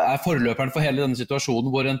forløperen for hele denne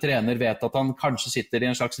situasjonen, hvor en trener vet at han kanskje sitter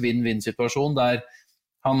I en slags win-win-situasjon, der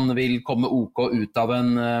han vil komme OK ut av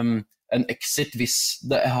en exit hvis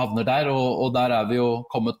det havner der, og der vi jo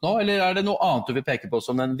kommet nå, eller det noe annet du vil peke på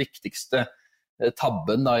som den viktigste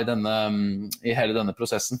tabben da, I hele denne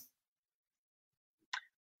prosessen?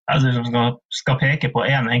 Altså, hvis man skal peke på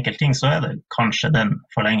en enkelt ting, så det kanskje den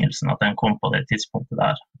forlengelsen, at den kom på det tidspunktet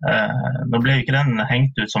der. Nå ble jo ikke den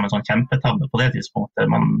hengt ut som en sånn kjempetabbe på det tidspunktet,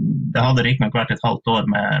 men det hadde riktig nok vært et halvt år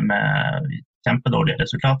med kjempedårlige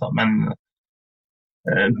resultater, men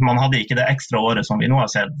man hadde ikke det ekstra året som vi nå har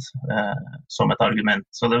sett som et argument.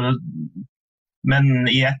 Men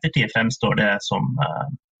I ettertid fremstår det som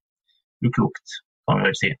uklokt, kan vi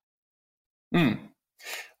vel si.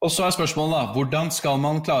 Og så spørsmålet da, hvordan skal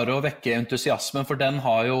man klare å vekke entusiasmen, for det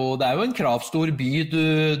jo en kravstor by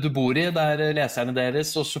du bor I, der leserne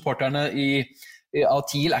deres og supporterne av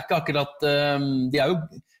TIL ikke akkurat, de jo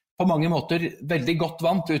på mange måter veldig godt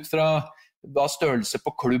vant ut fra hva størrelse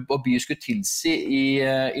på klubb og by skulle tilsi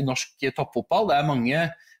I norsk toppfotball. Det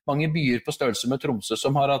mange byer på størrelse med Tromsø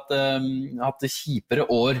som har hatt kjipere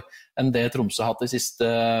år enn det Tromsø har hatt de siste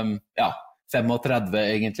 35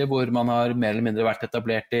 egentlig, hvor man har mer eller mindre vært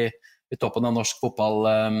etablert I toppen av norsk fotball.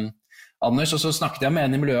 Anders, og så snakket jeg med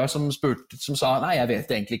en I miljøet som sa, nei, jeg vet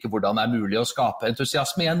egentlig ikke hvordan det mulig å skape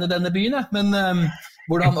entusiasme igjen I denne byen, men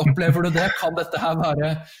hvordan opplever du det? Kan dette her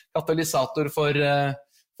være katalysator for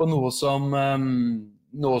noe som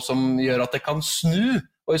gjør at det kan snu,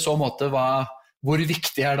 og I så måte hvor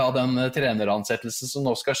viktig da den treneransettelsen som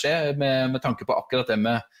nå skal skje med tanke på akkurat det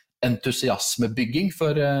med entusiasmebygging,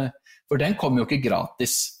 for den kommer jo ikke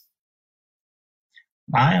gratis.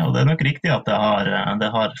 Nei, og det nok riktig at det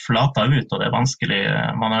har flatet ut, og det vanskelig.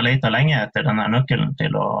 Man har letet lenge etter denne nøkkelen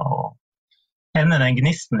til å henne den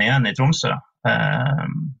gnisten igjen I Tromsø.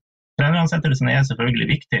 Treneransettelsen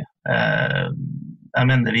selvfølgelig viktig. Jeg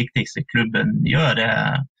mener det viktigste klubben gjør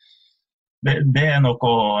det nok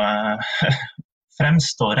å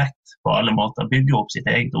fremstå rett på alle måter, bygge opp sitt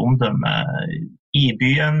eget omdømme I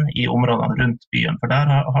byen, I områdene rundt byen, for der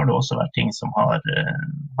har det også vært ting som har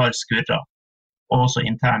skurret, og også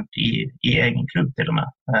internt I egen klubb til og med.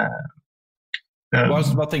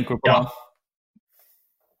 Hva tenker du på da?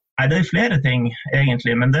 Nei, det flere ting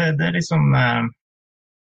egentlig, men det liksom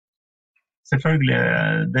selvfølgelig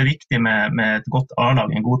det viktig med et godt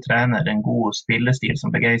A-lag, en god trener, en god spillestil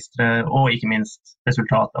som begeistrer, og ikke minst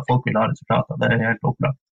resultater. Folk vil ha resultater, det helt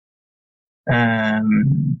opplagt.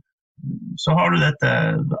 Så har du dette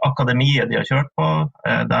akademiet de har kjørt på,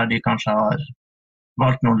 der de kanskje har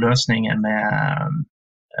valgt noen løsninger med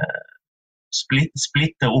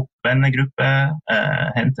splitte opp vennegrupper,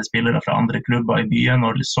 hente spillere fra andre klubber i byen,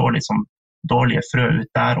 og det så litt sånn dårlige frø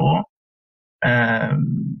ut der også.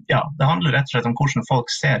 Ja, det handler rett og slett om hvordan folk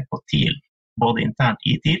ser på TIL, både internt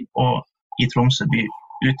i TIL og i Tromsø by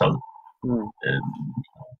utad.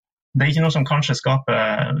 Det ikke noe som kanskje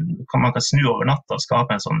man kan snu over natta og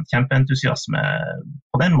skape en sånn kjempeentusiasme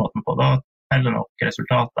på den måten på. Da teller nok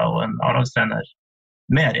resultater og en A-lagstrener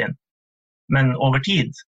mer inn. Men over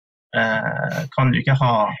tid kan du ikke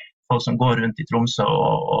ha folk som går rundt i Tromsø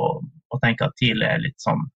og tenker at TIL litt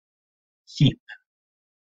sånn kjip.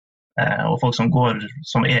 Og folk som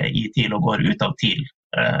i TIL og går ut av TIL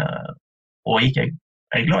og ikke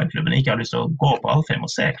glad i klubben, ikke har lyst til å gå på Alfheim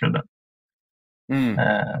og se klubben.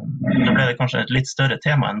 Da ble det kanskje et litt større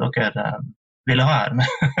tema enn dere ville ha her.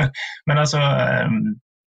 Men altså,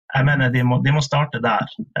 jeg mener de må starte der.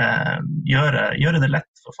 Gjøre det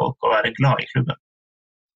lett for folk å være glad i klubben.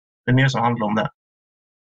 Det mye som handler om det.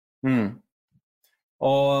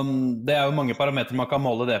 Og det jo mange parametre man kan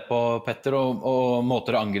måle det på, Petter, og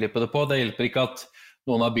måter å angripe det på. Det hjelper ikke at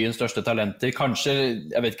noen av byens største talenter, kanskje,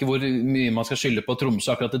 jeg vet ikke hvor mye man skal skylde på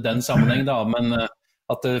Tromsø akkurat i den sammenheng da, men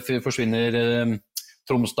at det forsvinner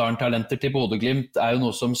Tromsdalen-talenter til Bodø/Glimt jo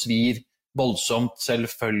noe som svir voldsomt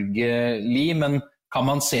selvfølgelig, men kan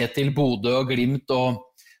man se til Bodø og Glimt og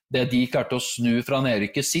det de klarte å snu fra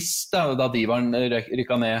nedrykket sist, da de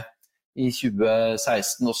rykket ned i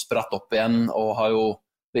 2016 og spratt opp igjen og har jo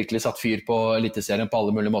virkelig satt fyr på eliteserien på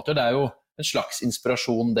alle mulige måter. Det jo en slags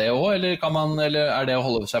inspirasjon det også, eller det å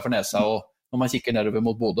holde seg for nesa når man kikker nedover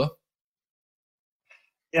mot Bodø?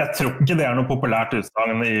 Jeg tror ikke det noe populært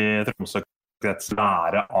utsagn i Tromsø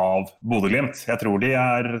lære av Bodø/Glimt. Jeg tror de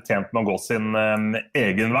tjent med å gå sin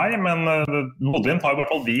egen vei, men Bodø/Glimt har i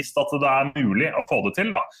hvert fall vist at det mulig å få det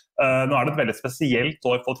til. Da. Nå det et veldig spesielt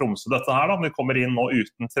år for Tromsø dette her. Da. De kommer inn nå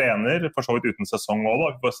uten trener, for så vidt uten sesong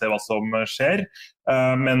også, vi får se hva som skjer.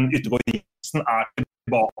 Men Yttergård Jensen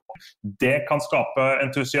tilbake. Det kan skape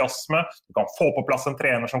entusiasme. Du kan få på plass en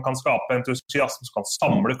trener som kan skape entusiasme, som kan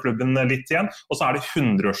samle klubben litt igjen. Og så det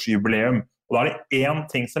 100-årsjubileum. Og da det én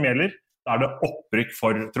ting som gjelder. Da det opprykk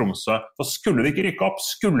for Tromsø. For skulle de ikke rykke opp,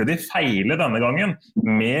 skulle de feile denne gangen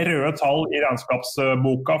med røde tall i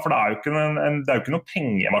regnskapsboka, for det jo ikke noe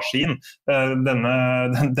pengemaskin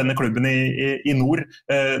denne klubben i nord,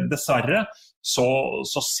 dessverre. Så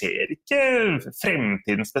ser ikke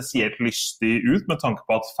fremtiden spesielt lystig ut med tanke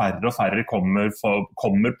på at færre og færre kommer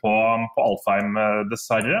på Alfheim,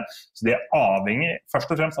 dessverre. Så det avhengig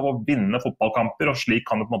først og fremst av å vinne fotballkamper, og slik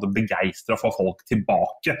kan det på en måte begeistre og få folk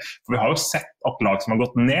tilbake. For vi har jo sett at lag som har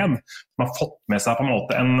gått ned, som har fått med seg på en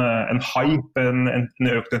måte en hype,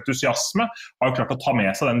 en økt entusiasme, har jo klart å ta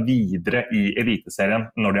med seg den videre i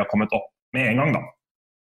eliteserien når de har kommet opp med en gang da.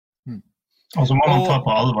 Og så må man ta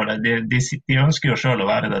på alvor det. De ønsker jo selv å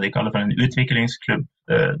være det de kaller for en utviklingsklubb.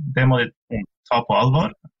 Det må de ta på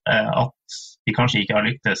alvor, at de kanskje ikke har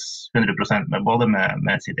lyktes 100% både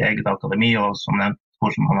med sitt eget akademi, og som nevnt,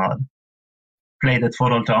 hvordan man har pleid et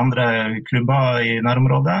forhold til andre klubber i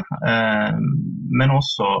nærområdet, men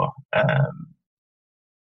også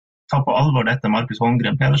ta på alvor dette Markus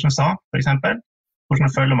Holmgren Pedersen sa, for eksempel.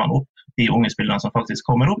 Hvordan følger man opp de unge spillerne som faktisk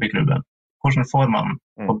kommer opp i klubben? Hvordan får man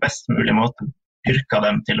på best mulig måte yrka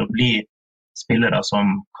dem til å bli spillere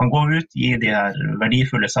som kan gå ut i de her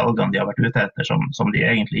verdifulle salgene de har vært ute etter, som de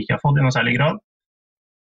egentlig ikke har fått i noe særlig grad.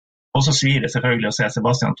 Og så svir det selvfølgelig å se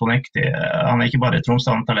Sebastian Tonekti. Han ikke bare et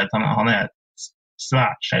Tromsdalen-talent, han et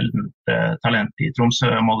svært sjeldent talent i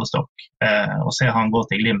Tromsø-målestokk. Og se han gå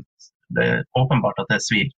til Glimt, det åpenbart at det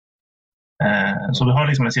svir. Så du har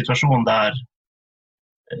liksom en situasjon der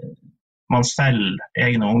man selv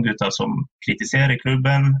egne unggutter som kritiserer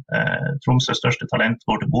klubben, Tromsøs største talent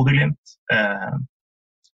går til Bodø/Glimt,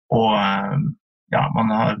 og ja,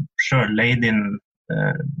 man har selv leid inn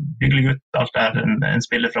hyggelig gutt, alt en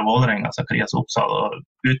spiller fra Vålerenga, Zacharias Oppsal, og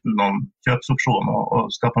uten noen kjøpsopsjon, og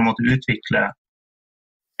skal på en måte utvikle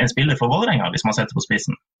en spiller for Vålerenga, hvis man setter på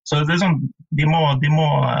spissen. Så det sånn, de må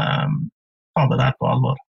ta det der på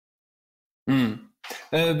alvor.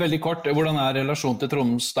 Veldig kort, hvordan relasjonen til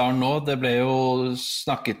Tromsdalen nå? Det ble jo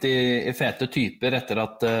snakket i fete typer etter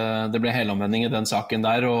at det ble helomvending i den saken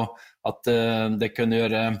der, og at det kunne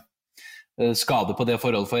gjøre skade på det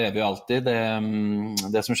forholdet for evig og alltid,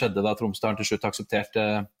 det som skjedde da Tromsdalen til slutt aksepterte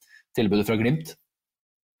tilbudet fra Glimt?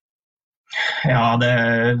 Ja, det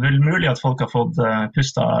vel mulig at folk har fått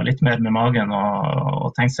pustet litt mer med magen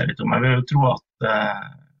og tenkt seg litt om. Jeg vil jo tro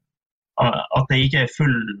at det ikke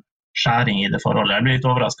full skjæring i det forholdet. Jeg blir litt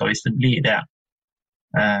overrasket hvis det blir det.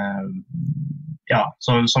 Ja,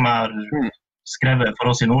 som jeg har skrevet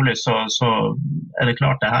for oss i Nordlys, så det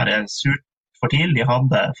klart det her surt for TIL. De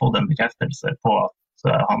hadde fått en bekreftelse på at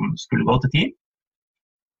han skulle gå til TIL.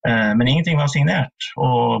 Men ingenting var signert,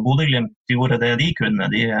 og Bodø/Glimt gjorde det de kunne.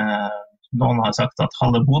 Noen har sagt at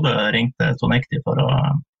halve Bodø ringte Tonekti for å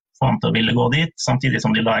få han til å ville gå dit, samtidig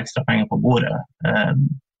som de la ekstra penger på bordet.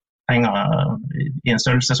 Penger i en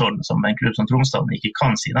størrelsesorden som en klubb som Tromsdalen ikke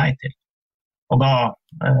kan si nei til. Og da,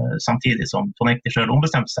 samtidig som Tonekti selv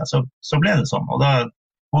ombestemte seg, så ble det sånn. Og da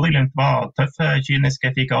Bodø/Glimt var tøffe,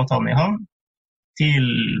 kyniske, fikk avtalen i havn. TIL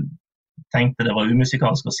tenkte det var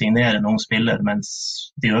umusikalsk å signere en ung spiller, mens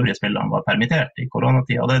de øvrige spillerne var permittert i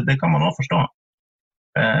koronatiden. Og det kan man også forstå.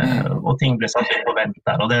 Og ting ble satt på vent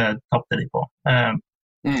der, og det tappte de på.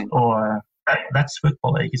 Og that's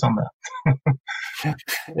football, ikke sånn det?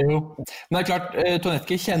 Jo, men det klart,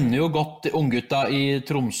 Tonekti kjenner jo godt unggutta i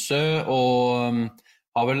Tromsø, og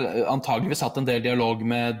har vel antageligvis hatt en del dialog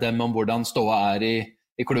med dem om hvordan ståa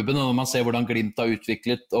i klubben, og når man ser hvordan Glimt har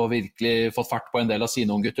utviklet og virkelig fått fart på en del av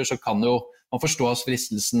sine unggutter, så kan jo man forstå at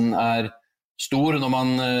fristelsen stor, når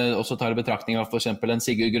man også tar i betraktning av for eksempel en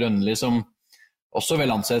Sigurd Grønli, som også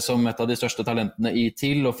vel anses som et av de største talentene i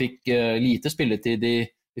TIL, og fikk lite spilletid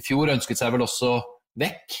i fjor, ønsket seg vel også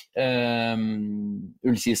vekk.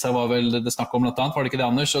 Ullkisa var vel det snakk om blant annet, var det ikke det,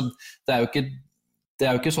 Anders? Så det er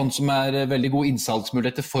jo ikke sånn som veldig god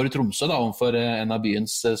innsalgsmuligheter for Tromsø da, overfor en av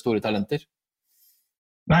byens store talenter.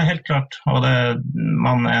 Nei, helt klart. Og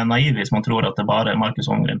man naiv hvis man tror at det bare Markus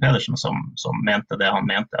Holmgren Pedersen som mente det han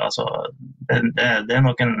mente. Altså, det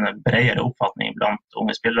nok en bredere oppfatning blant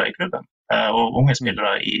unge spillere i klubben. Og unge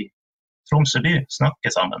spillere i Tromsø by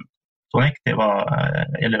snakker sammen. Tonekti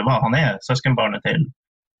han søskenbarnet til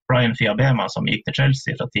Brian Fiabema, som gikk til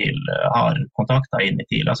Chelsea fra TIL, har kontakter inn i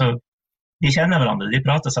TIL. Altså, de kjenner hverandre, de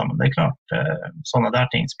prater sammen. Det klart, sånne der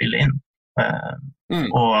ting spiller inn.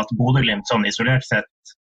 Og at Bodø/Glimt sånn isolert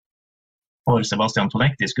sett for Sebastian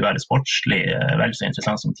Tonekti skulle være sportslig vel så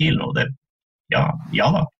interessant som TIL nå, ja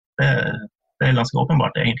da, det ganske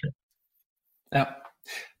åpenbart egentlig. Ja.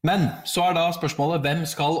 Men så da spørsmålet, hvem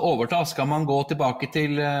skal overta? Skal man gå tilbake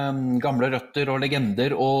til gamle røtter og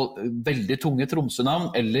legender og veldig tunge Tromsø-navn,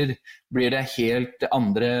 eller blir det helt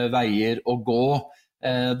andre veier å gå?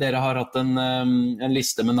 Dere har hatt en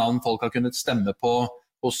liste med navn folk har kunnet stemme på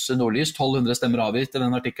hos Nordlys, 1200 stemmer avgitt i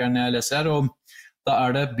den artikkelen jeg leser her, og da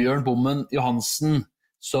det Bjørn Bommen Johansen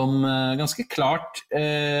som ganske klart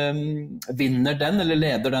vinner den, eller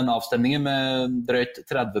leder den avstemningen med drøyt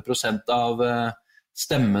 30% av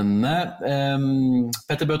stemmene.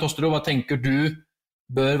 Petter Bø Tosterud, hva tenker du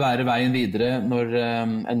bør være veien videre når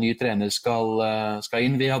en ny trener skal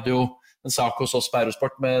inn? Vi hadde jo en sak hos oss på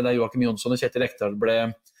Eurosport der Joakim Jonsson og Kjetil Rekdal ble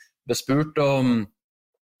bespurt, og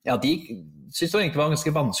ja, de synes det egentlig var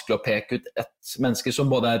ganske vanskelig å peke ut et menneske som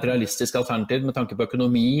både et realistisk alternativ med tanke på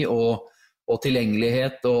økonomi og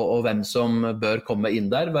tilgjengelighet og hvem som bør komme inn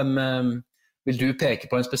der. Hvem vil du peke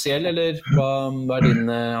på en spesiell, eller hva din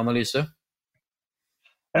analyse?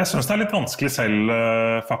 Jeg synes det litt vanskelig selv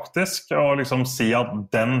faktisk å liksom si at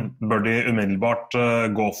den bør de umiddelbart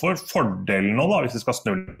gå for. Fordelen nå da, hvis vi skal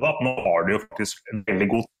snulle det, at nå har de jo faktisk en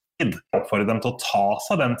veldig god tid for dem til å ta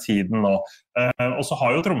seg den tiden nå. Og så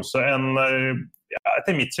har jo Tromsø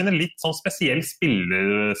etter mitt syn litt sånn spesiell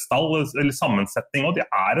spillerstall eller sammensetning, og det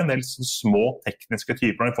en del små tekniske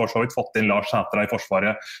typer. De får så vidt fått inn Lars Sætra i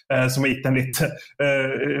forsvaret, som har gitt en litt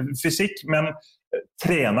fysikk, men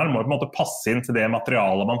treneren må på en måte passe inn til det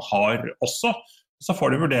materialet man har også. Så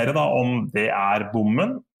får de vurdere da om det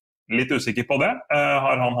Bommen. Litt usikker på det.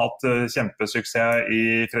 Har han hatt kjempesuksess i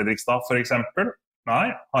Fredrikstad for eksempel?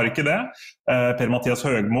 Nei, har ikke det. Per-Mathias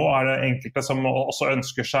Høgmo det enkelte som også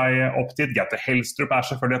ønsker seg opp dit. Gaute Helstrup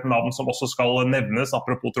selvfølgelig et navn som også skal nevnes.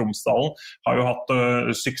 Apropos Tromsdalen, har jo hatt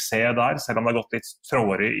suksess der, selv om det har gått litt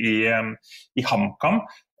trådere i HamKam.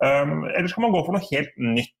 Eller skal man gå for noe helt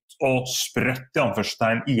nytt og sprøtt i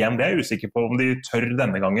anførselstegn igjen? Det jeg usikker på om de tør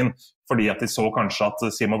denne gangen, fordi at de så kanskje at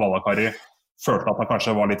Simo Valakari følte at han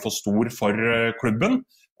kanskje var litt for stor for klubben.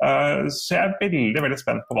 Så jeg veldig, veldig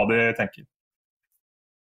spent på hva de tenker.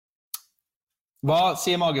 Hva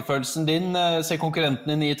sier magefølelsen din? Se konkurrenten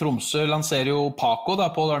din i Tromsø lanserer jo Paco,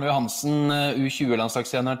 Pål Arne Johansen,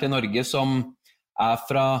 U20-landslagstrener til Norge, som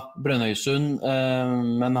fra Brønnøysund,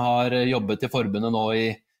 men har jobbet i forbundet nå i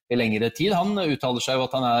lengre tid. Han uttaler seg jo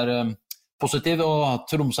at han positiv, og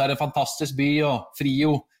Tromsø en fantastisk by, og fri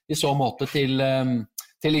jo I så måte til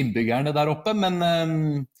innbyggerne der oppe. Men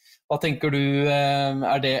hva tenker du,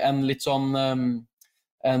 det en litt sånn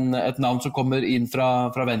et navn som kommer inn fra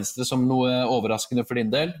venstre som noe overraskende for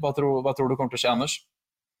din del? Hva tror du kommer til å skje, Anders?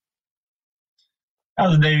 Ja,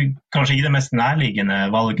 det jo kanskje ikke det mest nærliggende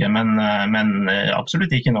valget, men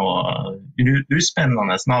absolutt ikke noe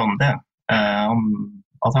uspennende navn det.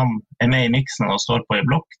 At han med I miksen og står på I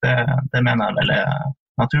blokk, det mener jeg vel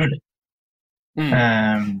naturlig.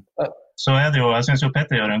 Så det jo, jeg synes jo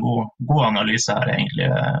Petter gjør en god analyse her egentlig,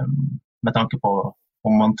 med tanke på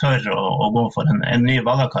om man tør å gå for en ny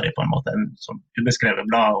Valakari på en måte, en som ubeskrevet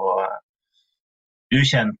blad og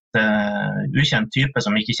ukjent type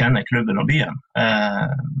som ikke kjenner klubben og byen.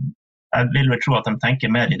 Jeg vil vel tro at de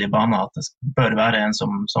tenker mer I de baner at det bør være en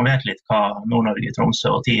som vet litt hva Nord-Norge,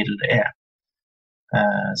 Tromsø og TIL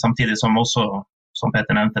samtidig som også, som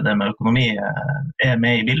Petter nevnte, det med økonomi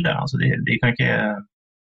med I bildet. Altså de kan ikke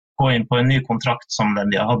gå inn på en ny kontrakt som den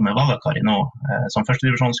de har hatt med Valakari nå, som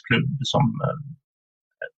førstedivisjonsklubb som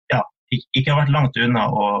ikke har vært langt unna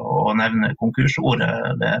å nevne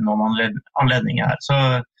konkursordet ved noen anledninger her. Så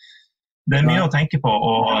det mye å tenke på,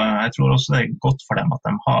 og jeg tror også det godt for dem at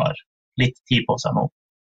de har litt tid på seg nå.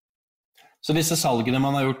 Så disse salgene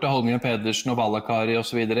man har gjort av Holmgren Pedersen og Valakari og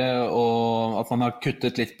så videre, og at man har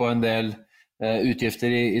kuttet litt på en del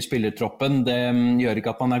utgifter I spillertroppen, det gjør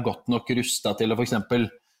ikke at man godt nok rustet til å for eksempel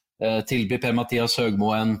tilby Per-Mathias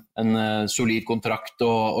Høgmo en solid kontrakt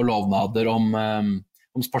og lovnader om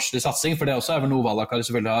sportslig satsing, for det også vel noe Valakari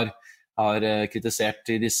selvfølgelig har kritisert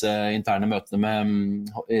I disse interne møtene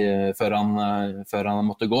før han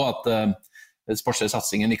måtte gå, at sportslige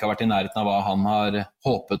satsingen ikke har vært I nærheten av hva han har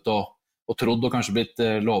håpet og trodd og kanskje blitt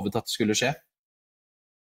lovet at det skulle skje.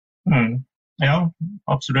 Ja,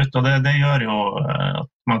 absolutt, og det gjør jo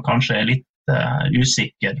at man kanskje litt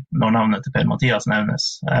usikker når navnet til Per-Mathias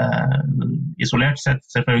nevnes. Isolert sett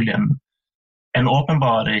selvfølgelig en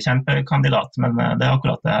åpenbar kjempekandidat, men det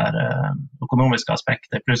akkurat det her økonomiske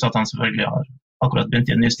aspektet, pluss at han selvfølgelig har akkurat begynt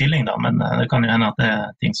I en ny stilling da, men det kan jo hende at det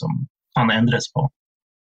ting som kan endres på.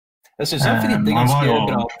 Jeg synes han fridde ganske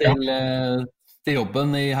bra til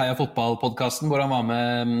jobben I Heia Fotball-podcasten, hvor han var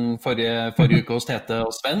med forrige uke hos Tete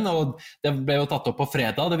og Sven, og det ble jo tatt opp på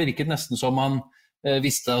fredag. Det virket nesten som han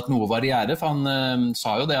visste at noe var I gjerde, for han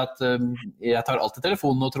sa jo det at jeg tar alltid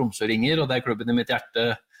telefonen når Tromsø ringer, og det klubben I mitt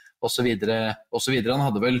hjerte, og så videre, og så videre. Han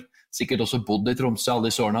hadde vel sikkert også bodd I Tromsø alle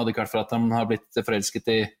disse årene, hadde ikke vært for at han har blitt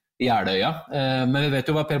forelsket I Jeløya. Men vi vet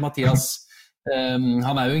jo hva Per-Mathias,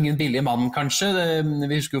 han jo ingen billig mann kanskje.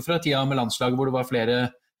 Vi husker jo fra tida med landslaget hvor det var flere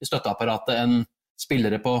I støtteapparatet enn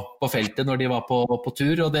spillere på feltet når de var på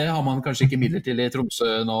tur, og det har man kanskje ikke midler til I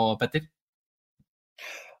Tromsø nå, Petter?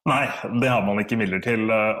 Nei, det har man ikke midler til,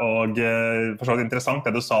 og for så vidt interessant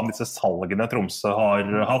det du sa om disse salgene Tromsø har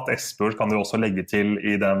hatt. Espejord kan du også legge til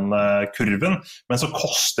I den kurven, men så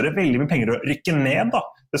koster det veldig mye penger å rykke ned da.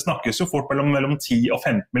 Det snakkes jo fort mellom 10 og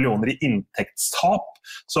 15 millioner I inntektstap,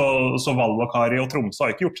 så Valakari og Tromsø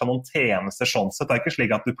har ikke gjort seg noen tjenester sånn sett. Det ikke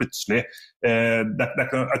slik at du plutselig, det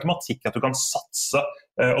ikke automatikk at du kan satse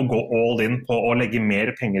og gå all in på å legge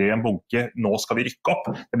mer penger I en bunke, nå skal vi rykke opp.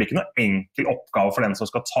 Det blir ikke noen enkel oppgave for den som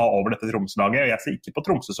skal ta over dette Tromsø-laget. Jeg ser ikke på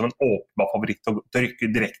Tromsø som en åpenbar favoritt til å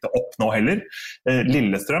rykke direkte opp nå heller.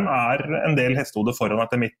 Lillestrøm en del hestehoder foran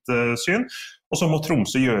etter mitt syn, og så må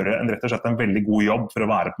Tromsø gjøre rett og slett en veldig god jobb for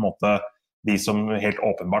å være på en måte de som helt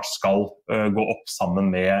åpenbart skal gå opp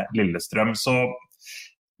sammen med Lillestrøm. Så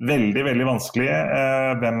veldig, veldig vanskelig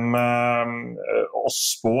å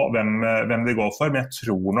spå hvem de går for, men jeg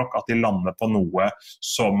tror nok at de lander på noe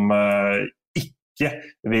som ikke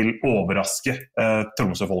vil overraske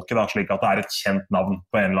Tromsø-folket, da, slik at det et kjent navn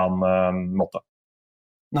på en eller annen måte.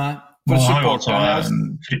 Nei, for supporterne...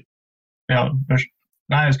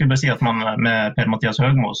 Nei, jeg skulle bare si at man med Per-Mathias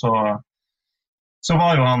Høgmo, så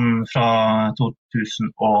var jo han fra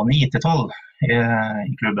 2009 til 2012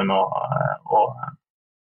 I klubben, og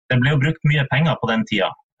det ble jo brukt mye penger på den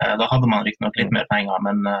tida. Da hadde man riktig nok litt mer penger,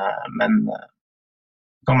 men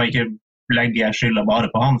kan man ikke legge skylda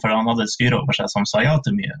bare på han, for han hadde et styre over seg som sa ja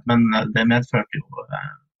til mye. Men det medførte jo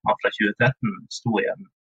at fra 2013 sto I en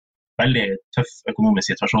veldig tøff økonomisk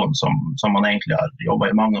situasjon som man egentlig har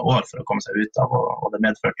jobbet I mange år for å komme seg ut av, og det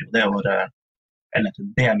medførte jo det året, eller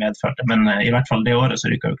det medførte, men I hvert fall det året så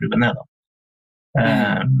rykket jo klubben ned da.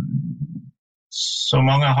 Så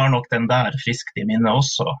mange har nok den der friskt I minne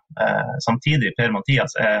også. Samtidig,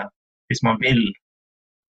 Per-Mathias hvis man vil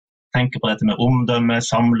tenke på dette med omdømme,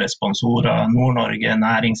 samle sponsorer, Nord-Norge,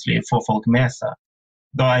 næringsliv, få folk med seg,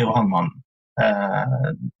 da jo han mann.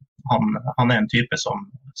 han en type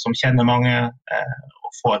som kjenner mange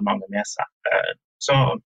og får mange med seg. Så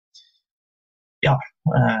ja,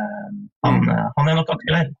 han nok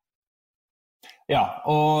aktuell. Ja,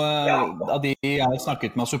 og av de jeg har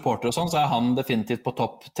snakket med supporter og sånn, så han definitivt på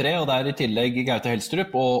topp 3, og det I tillegg Gaute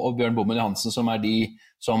Helstrup og Bjørn Bommel Johansen som de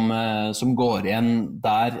som går igjen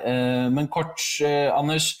der. Men kort,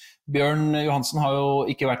 Anders, Bjørn Johansen har jo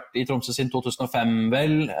ikke vært I Tromsø siden 2005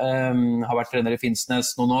 vel, har vært trener I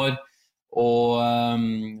Finnsnes noen år, og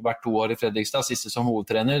vært 2 år I Fredrikstad, siste som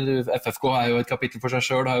hovedtrener. FFK jo et kapittel for seg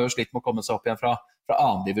selv, har jo slitt med å komme seg opp igjen fra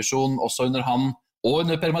annen divisjon, også under han, og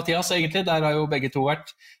under Per-Mathias egentlig, der har jo begge to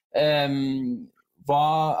vært. Hva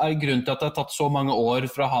grunnen til at det har tatt så mange år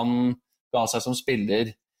fra han ga seg som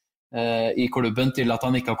spiller I klubben til at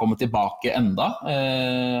han ikke har kommet tilbake enda?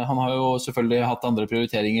 Han har jo selvfølgelig hatt andre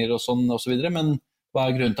prioriteringer og sånn og så videre, men hva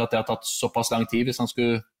grunnen til at det har tatt såpass lang tid hvis han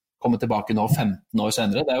skulle komme tilbake nå 15 år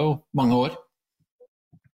senere? Det jo mange år.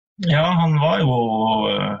 Ja, han var jo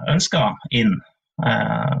ønsket inn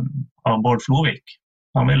av Bård Flovik.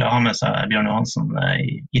 Han ville ha med seg Bjørn Johansen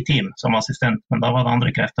I team som assistent, men da var det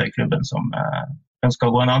andre krefter I klubben som ønsket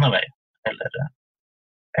å gå en annen vei,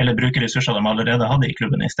 eller bruke ressurser de allerede hadde I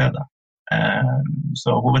klubben I stedet.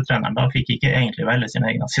 Så hovedtreneren da fikk ikke egentlig velge sin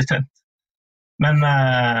egen assistent. Men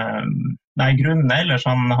grunnen ellers,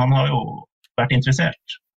 han har jo vært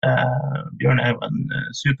interessert. Bjørn jo en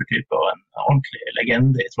supertype og en ordentlig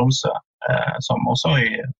legende I Tromsø, som også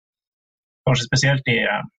kanskje spesielt I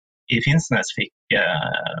Finnsnes fikk, jeg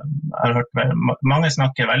har hørt mange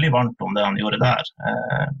snakke veldig varmt om det han gjorde der,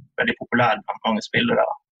 veldig populær blant mange spillere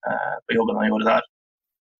på jobben han gjorde der.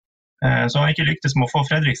 Så han ikke lyktes med å få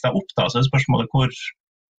Fredrikstad opp da, så spørsmålet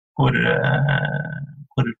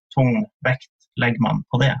hvor tung vekt legger man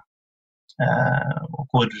på det, og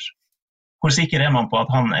hvor sikker man på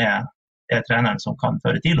at han treneren som kan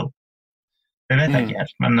føre til opp. Det vet jeg ikke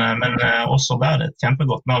helt, men også der et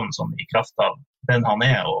kjempegodt navn som I kraft av den han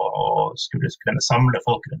og skulle kunne samle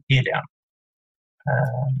folk rundt til igjen.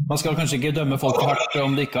 Man skal kanskje ikke dømme folk for hardt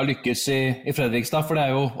om de ikke har lykkes I Fredrikstad, for det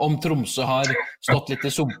jo om Tromsø har stått litt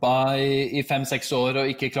I sumpa I 5-6 år og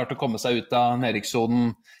ikke klart å komme seg ut av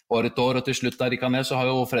nedrykkssonen år etter år, og til slutt der ikke ned, så har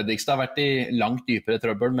jo Fredrikstad vært I langt dypere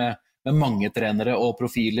trøbbel med mange trenere og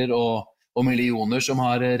profiler og millioner som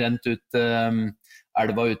har rent ut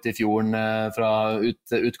elva ut I fjorden,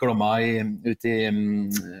 ut Glomma ut I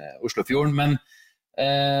Oslofjorden, men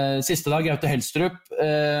siste dag Gaute Helstrup,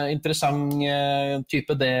 interessant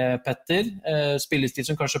type det, Petter. Spillestil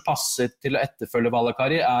som kanskje passer til å etterfølge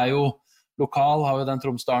Valakari jo lokal, har jo den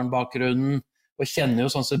Tromsdalen-bakgrunnen, og kjenner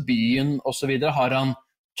jo sånn som byen og så videre. Har han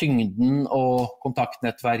tyngden og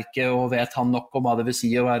kontaktnettverket, og vet han nok om hva det vil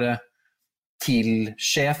si å være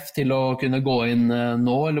TIL-sjef til å kunne gå inn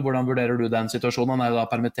nå, eller hvordan vurderer du den situasjonen? Han jo da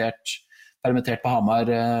permittert på Hamar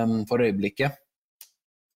for øyeblikket.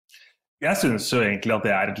 Jeg synes jo egentlig at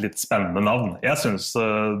det et litt spennende navn. Jeg synes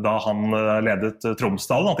da han ledet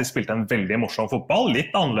Tromsdalen at de spilte en veldig morsom fotball,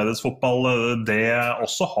 litt annerledes fotball, det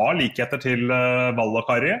også har likheter til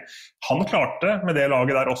Valakari. Han klarte med det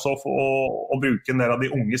laget der også å bruke en del av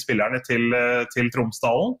de unge spillerne til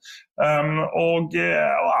Tromsdalen, og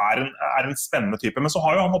en spennende type. Men så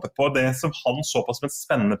har jo han hoppet på det som han så på som et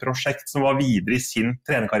spennende prosjekt som var videre I sin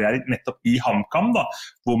trenerkarriere nettopp I HamKam, da,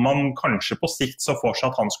 hvor man kanskje på sikt så for seg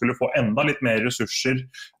at han skulle få enda litt mer ressurser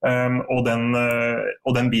og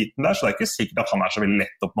den biten der, så det ikke sikkert at han så veldig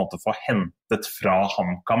lett å på en måte få hentet fra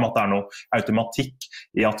HamKam, at det noe automatikk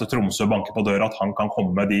I at Tromsø banker på døra, at han kan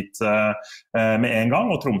komme dit med en gang,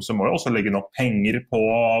 og Tromsø må jo også legge nok penger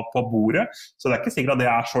på bordet, så det ikke sikkert at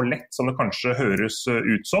det så lett som det kanskje høres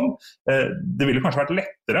ut som. Det ville kanskje vært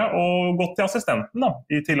lettere å gå til assistenten da,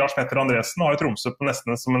 til Lars Petter Andresen, har jo Tromsø på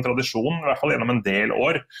nesten som en tradisjon, I hvert fall gjennom en del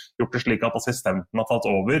år, gjort det slik at assistenten har tatt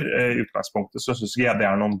over. I utgangspunktet så synes ikke jeg det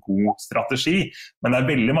noen god strategi, men det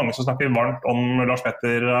veldig mange som snakker varmt om Lars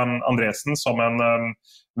Petter Andresen som en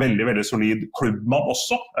veldig, veldig solid klubbmann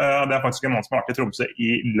også. Det faktisk en mann som har vært I Tromsø I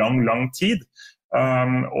lang tid,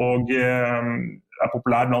 og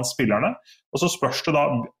populær blant spillerne. Og så spørs det da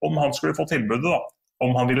om han skulle få tilbudet da,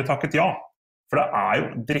 om han ville takket ja. For det jo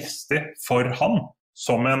dristig for han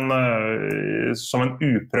som en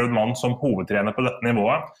uprøvd mann som hovedtrener på dette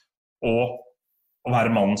nivået, og å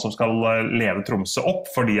være mannen som skal lede Tromsø opp,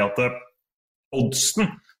 fordi at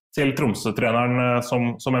oddsen til Tromsø-treneren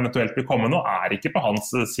som eventuelt vil komme nå, ikke på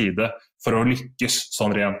hans side for å lykkes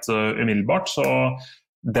sånn rent umiddelbart. Så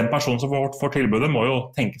den personen som får tilbudet må jo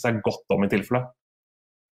tenke seg godt om I tilfelle.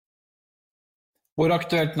 Hvor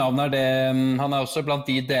aktuelt navn det? Han også blant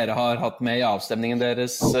de dere har hatt med I avstemningen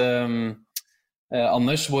deres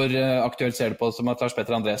Anders, hvor aktuelt ser du på som at Lars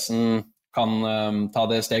Petter Andresen kan ta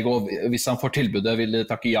det steget, og hvis han får tilbudet, vil du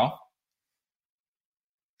takke ja?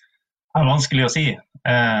 Det vanskelig å si.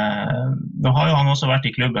 Nå har jo han også vært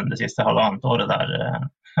i klubben det siste halvannet året der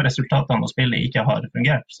resultatene og spillet ikke har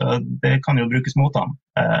fungert, så det kan jo brukes mot han.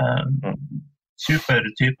 Super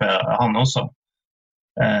type han også.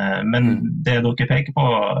 Men det dere peker på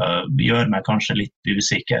gjør meg kanskje litt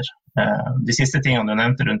usikker. De siste tingene du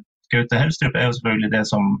nevnte rundt Gaute Helstrup jo selvfølgelig det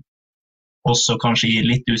som også kanskje gir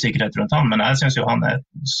litt usikkerhet rundt han, men jeg synes jo han et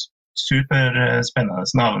superspennende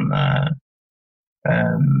navn.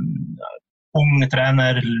 Ung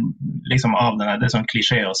trener liksom av den, det sånn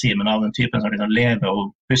klisjé å si, men av den typen som liksom lever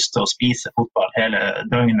og puster og spiser fotball hele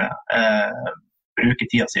døgnet, bruker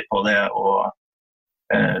tida si på det og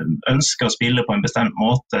ønsker å spille på en bestemt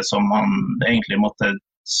måte som han egentlig måtte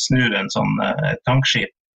snu en sånn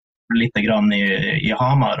tankskip litt grann i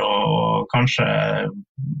Hamar, og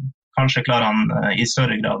kanskje klarer han i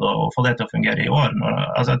større grad å få det til å fungere i år.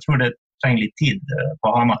 Altså, jeg tror det trenger litt tid på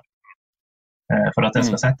Hamar for at det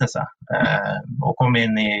skal sette seg. Å komme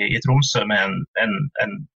inn i Tromsø med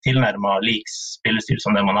en tilnærmet lik spillestil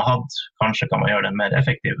som det man har hatt, kanskje kan man gjøre den mer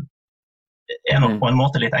effektiv. Det nok på en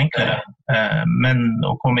måte litt enklere, men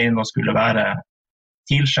å komme inn og skulle være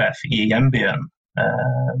TIL-sjef i hjembyen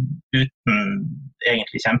uten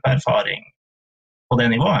egentlig kjempeerfaring på det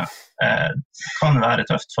nivået, kan være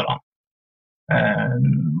tøft for han.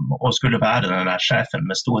 Og skulle være den der sjefen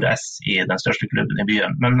med stor S i den største klubben i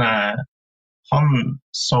byen. Men han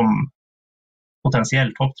som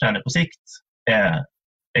potensiell topptrener på sikt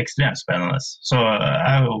ekstremt spennende. Så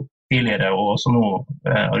jeg jo tidligere og også nå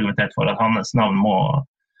argumentert for at hans navn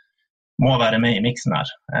må være med i miksen her.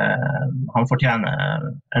 Han fortjener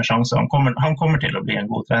en sjanse. Han kommer til å bli en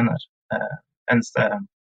god trener. Eneste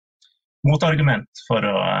motargument for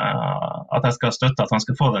at jeg skal støtte at han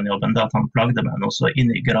skal få den jobben, det at han plagde meg noe så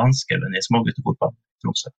inn i granskauen i småguttefotball i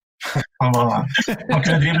Tromsø. Han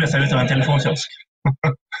kunne drible seg ut av en telefonkiosk.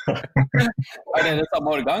 Det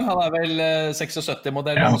samme årgang? Han vel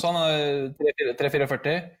 76-modell eller noe sånt?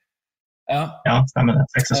 344? Ja, stemmer det.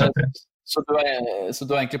 76. Så du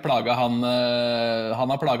har egentlig plaget han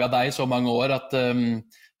har plaget deg så mange år at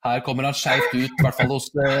her kommer han skjevt ut, i hvert fall hos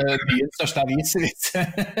byens største avis,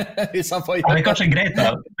 hvis han får det kanskje greit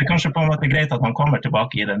da. Det kanskje på en måte greit at han kommer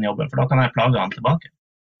tilbake i den jobben, for da kan jeg plage han tilbake.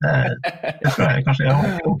 Det tror jeg kanskje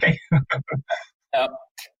ok. Ja.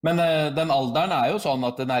 Men den alderen jo sånn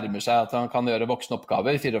at det nærmer seg at han kan gjøre voksne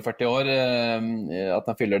oppgaver, 44 år, at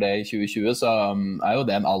han fyller det i 2020, så jo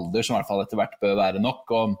det en alder som i hvert fall etter hvert bør være nok,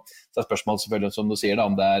 og så spørsmålet selvfølgelig som du sier da,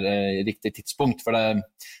 om det riktig tidspunkt, for det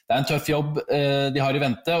en tøff jobb de har i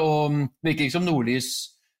vente, og det virker ikke som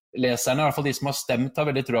Nordlys-leserne, i hvert fall de som har stemt, har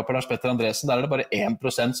veldig troa på Lars Petter Andresen. Der det bare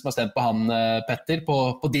 1% som har stemt på han, Petter,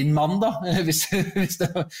 på din mann da, hvis jeg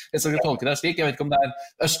skal tolke det slik. Jeg vet ikke om det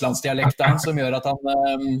østlandsdialekten som gjør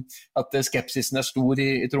at skepsisen stor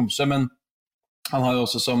i Tromsø, men han har jo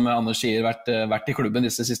også, som Anders sier, vært i klubben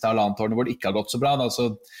disse siste halvannet årene hvor det ikke har gått så bra, da,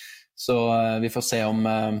 så vi får se om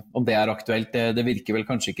det aktuelt. Det virker vel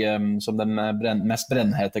kanskje ikke som den mest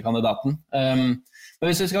brennhete kandidaten. Men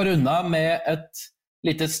hvis vi skal runde med et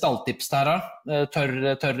lite stalltips her,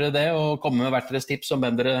 tørre det å komme med hvert deres tips om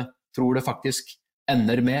hvem dere tror det faktisk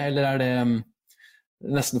ender med, eller det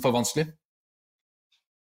nesten for vanskelig?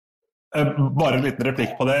 Bare en liten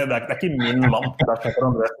replikk på det. Det ikke min mann. Det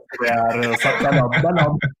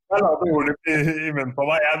la det ordet i munnen på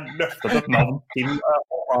meg. Jeg løftet et navn til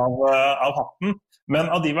av hatten.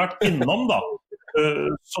 Men av de vært innom da,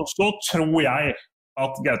 så tror jeg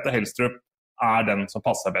at Gaute Helstrup den som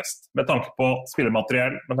passer best. Med tanke på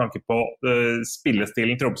spillemateriell, med tanke på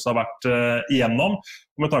spillestilen Tromsø har vært igjennom,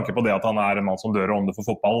 og med tanke på det at han en mann som dør og ånder for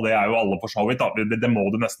fotball. Det jo alle for så vidt. Det må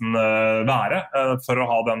det nesten være for å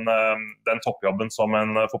ha den toppjobben som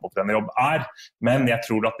en fotballtrenerjobb Men jeg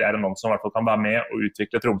tror at det en mann som i hvert fall kan være med og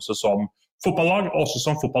utvikle Tromsø som fotballag, og også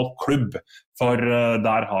som fotballklubb. For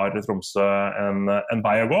der har Tromsø en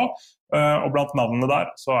vei å gå. Og blant navnene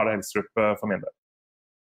der så det Helstrup for min del.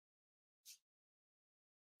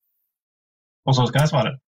 Og så skal jeg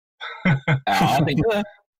svare. Ja, jeg tenker det.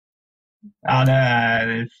 Ja, det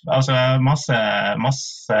altså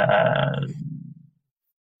masse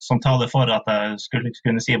som taler for at jeg skulle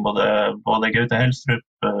kunne si både Gaute Helstrup,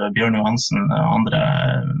 Bjørn Johansen og andre.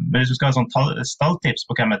 Hvis du skal ha sånn stalltips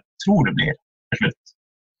på hvem jeg tror det blir til slutt,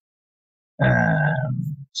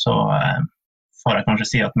 så får jeg kanskje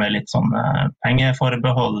si at med litt sånn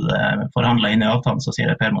pengeforbehold forhandlet inn i avtalen, så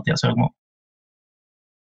sier jeg Per-Mathias Høgmo.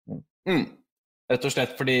 Rett og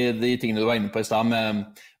slett fordi de tingene du var inne på I sted,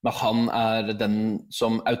 med han den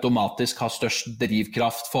som automatisk har størst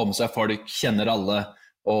drivkraft, får med seg folk, kjenner alle,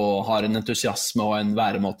 og har en entusiasme og en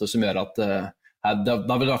væremåte som gjør at da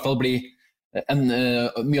vil det I hvert fall bli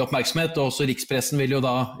mye oppmerksomhet, og også rikspressen vil jo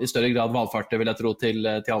da I større grad valfarte, vil jeg tro, til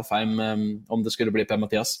Alfheim, om det skulle bli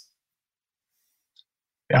Per-Mathias.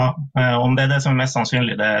 Ja, om det det som mest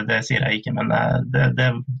sannsynlig, det sier jeg ikke, men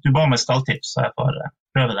du ba med stalltips, så jeg får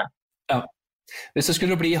prøve det. Ja. Hvis det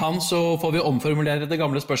skulle bli han, så får vi omformulere det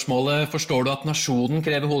gamle spørsmålet. Forstår du at nasjonen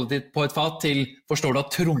krever hodet ditt på et fat, til forstår du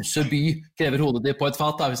at Tromsø by krever hodet ditt på et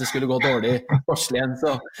fat, da, hvis det skulle gå dårlig sportslig igjen.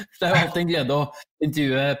 Så det jo alltid en glede å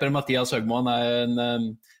intervjue Per-Mathias Høgmo. Han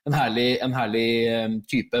en herlig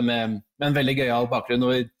type med en veldig gøyal bakgrunn.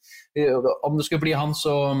 Og om det skulle bli han,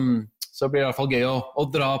 så blir det I hvert fall gøy å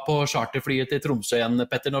dra på charterflyet til Tromsø igjen,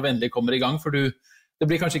 Petter, når vi endelig kommer I gang, for det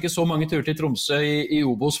blir kanskje ikke så mange turer til Tromsø I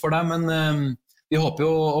Obos for deg, men vi håper jo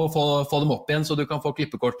å få dem opp igjen, så du kan få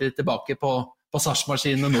klippekortet tilbake på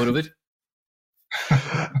passasjemaskinene nordover.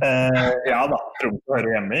 Ja da, Tromsø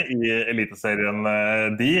hører hjemme I Eliteserien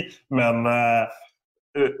men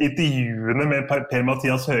intervjuene med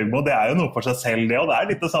Per-Mathias Høgmo, det jo noe for seg selv det, og det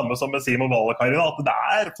litt det samme som med Simo Valakari, at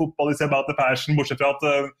det fotball I Sebate Persson, bortsett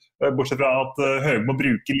fra at Høgmo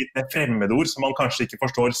bruker litt mer fremmedord som man kanskje ikke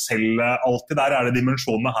forstår selv alltid. Der det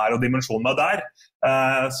dimensjonene her og dimensjonene der.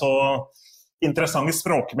 Så interessante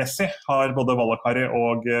språkmessig har både Valakari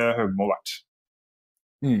og Høgmo vært.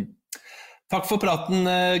 Takk for praten,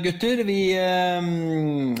 gutter.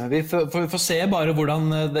 Vi får se bare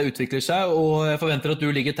hvordan det utvikler seg, og jeg forventer at du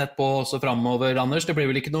ligger tett på også fremover, Anders. Det blir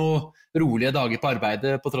vel ikke noe rolige dager på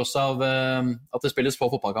arbeidet på tross av at det spilles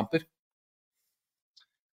få fotballkamper?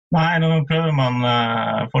 Nei, nå prøver man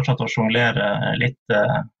fortsatt å jonglere litt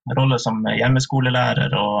rolle som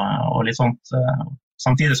hjemmeskolelærer og litt sånt,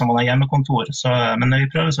 samtidig som man har hjemmekontor, men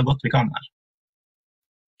vi prøver så godt vi kan her.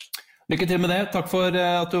 Lykke til med det. Takk for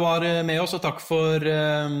at du var med oss, og takk for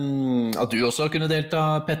at du også kunne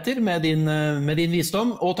delta, Petter, med din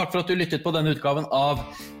visdom, og takk for at du lyttet på denne utgaven av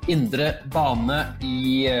Indre Bane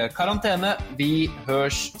I karantene. Vi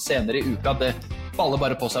hørs senere I uka. Det baller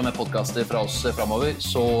bare på seg med podcaster fra oss fremover,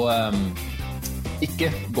 så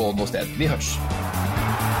ikke gå noe sted. Vi hørs.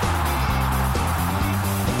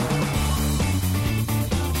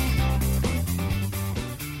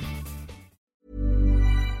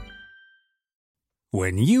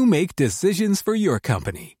 When you make decisions for your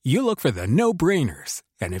company, you look for the no-brainers.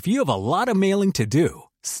 And if you have a lot of mailing to do,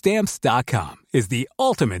 Stamps.com is the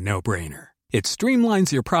ultimate no-brainer. It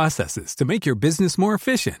streamlines your processes to make your business more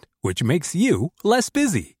efficient, which makes you less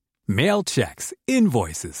busy. Mail checks,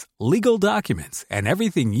 invoices, legal documents, and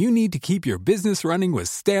everything you need to keep your business running with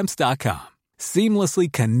Stamps.com. Seamlessly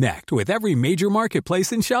connect with every major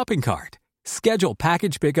marketplace and shopping cart. Schedule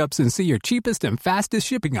package pickups and see your cheapest and fastest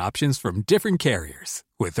shipping options from different carriers,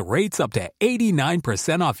 with rates up to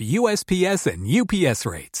 89% off USPS and UPS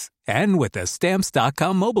rates. And with the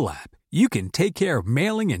Stamps.com mobile app, you can take care of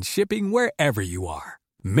mailing and shipping wherever you are.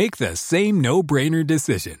 Make the same no-brainer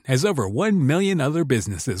decision as over 1 million other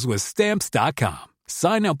businesses with Stamps.com.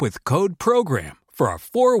 Sign up with code PROGRAM for a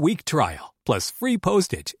 4-week trial, plus free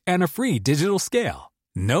postage and a free digital scale.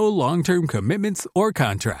 No long-term commitments or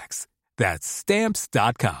contracts. That's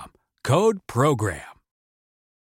Stamps.com. Code PROGRAM.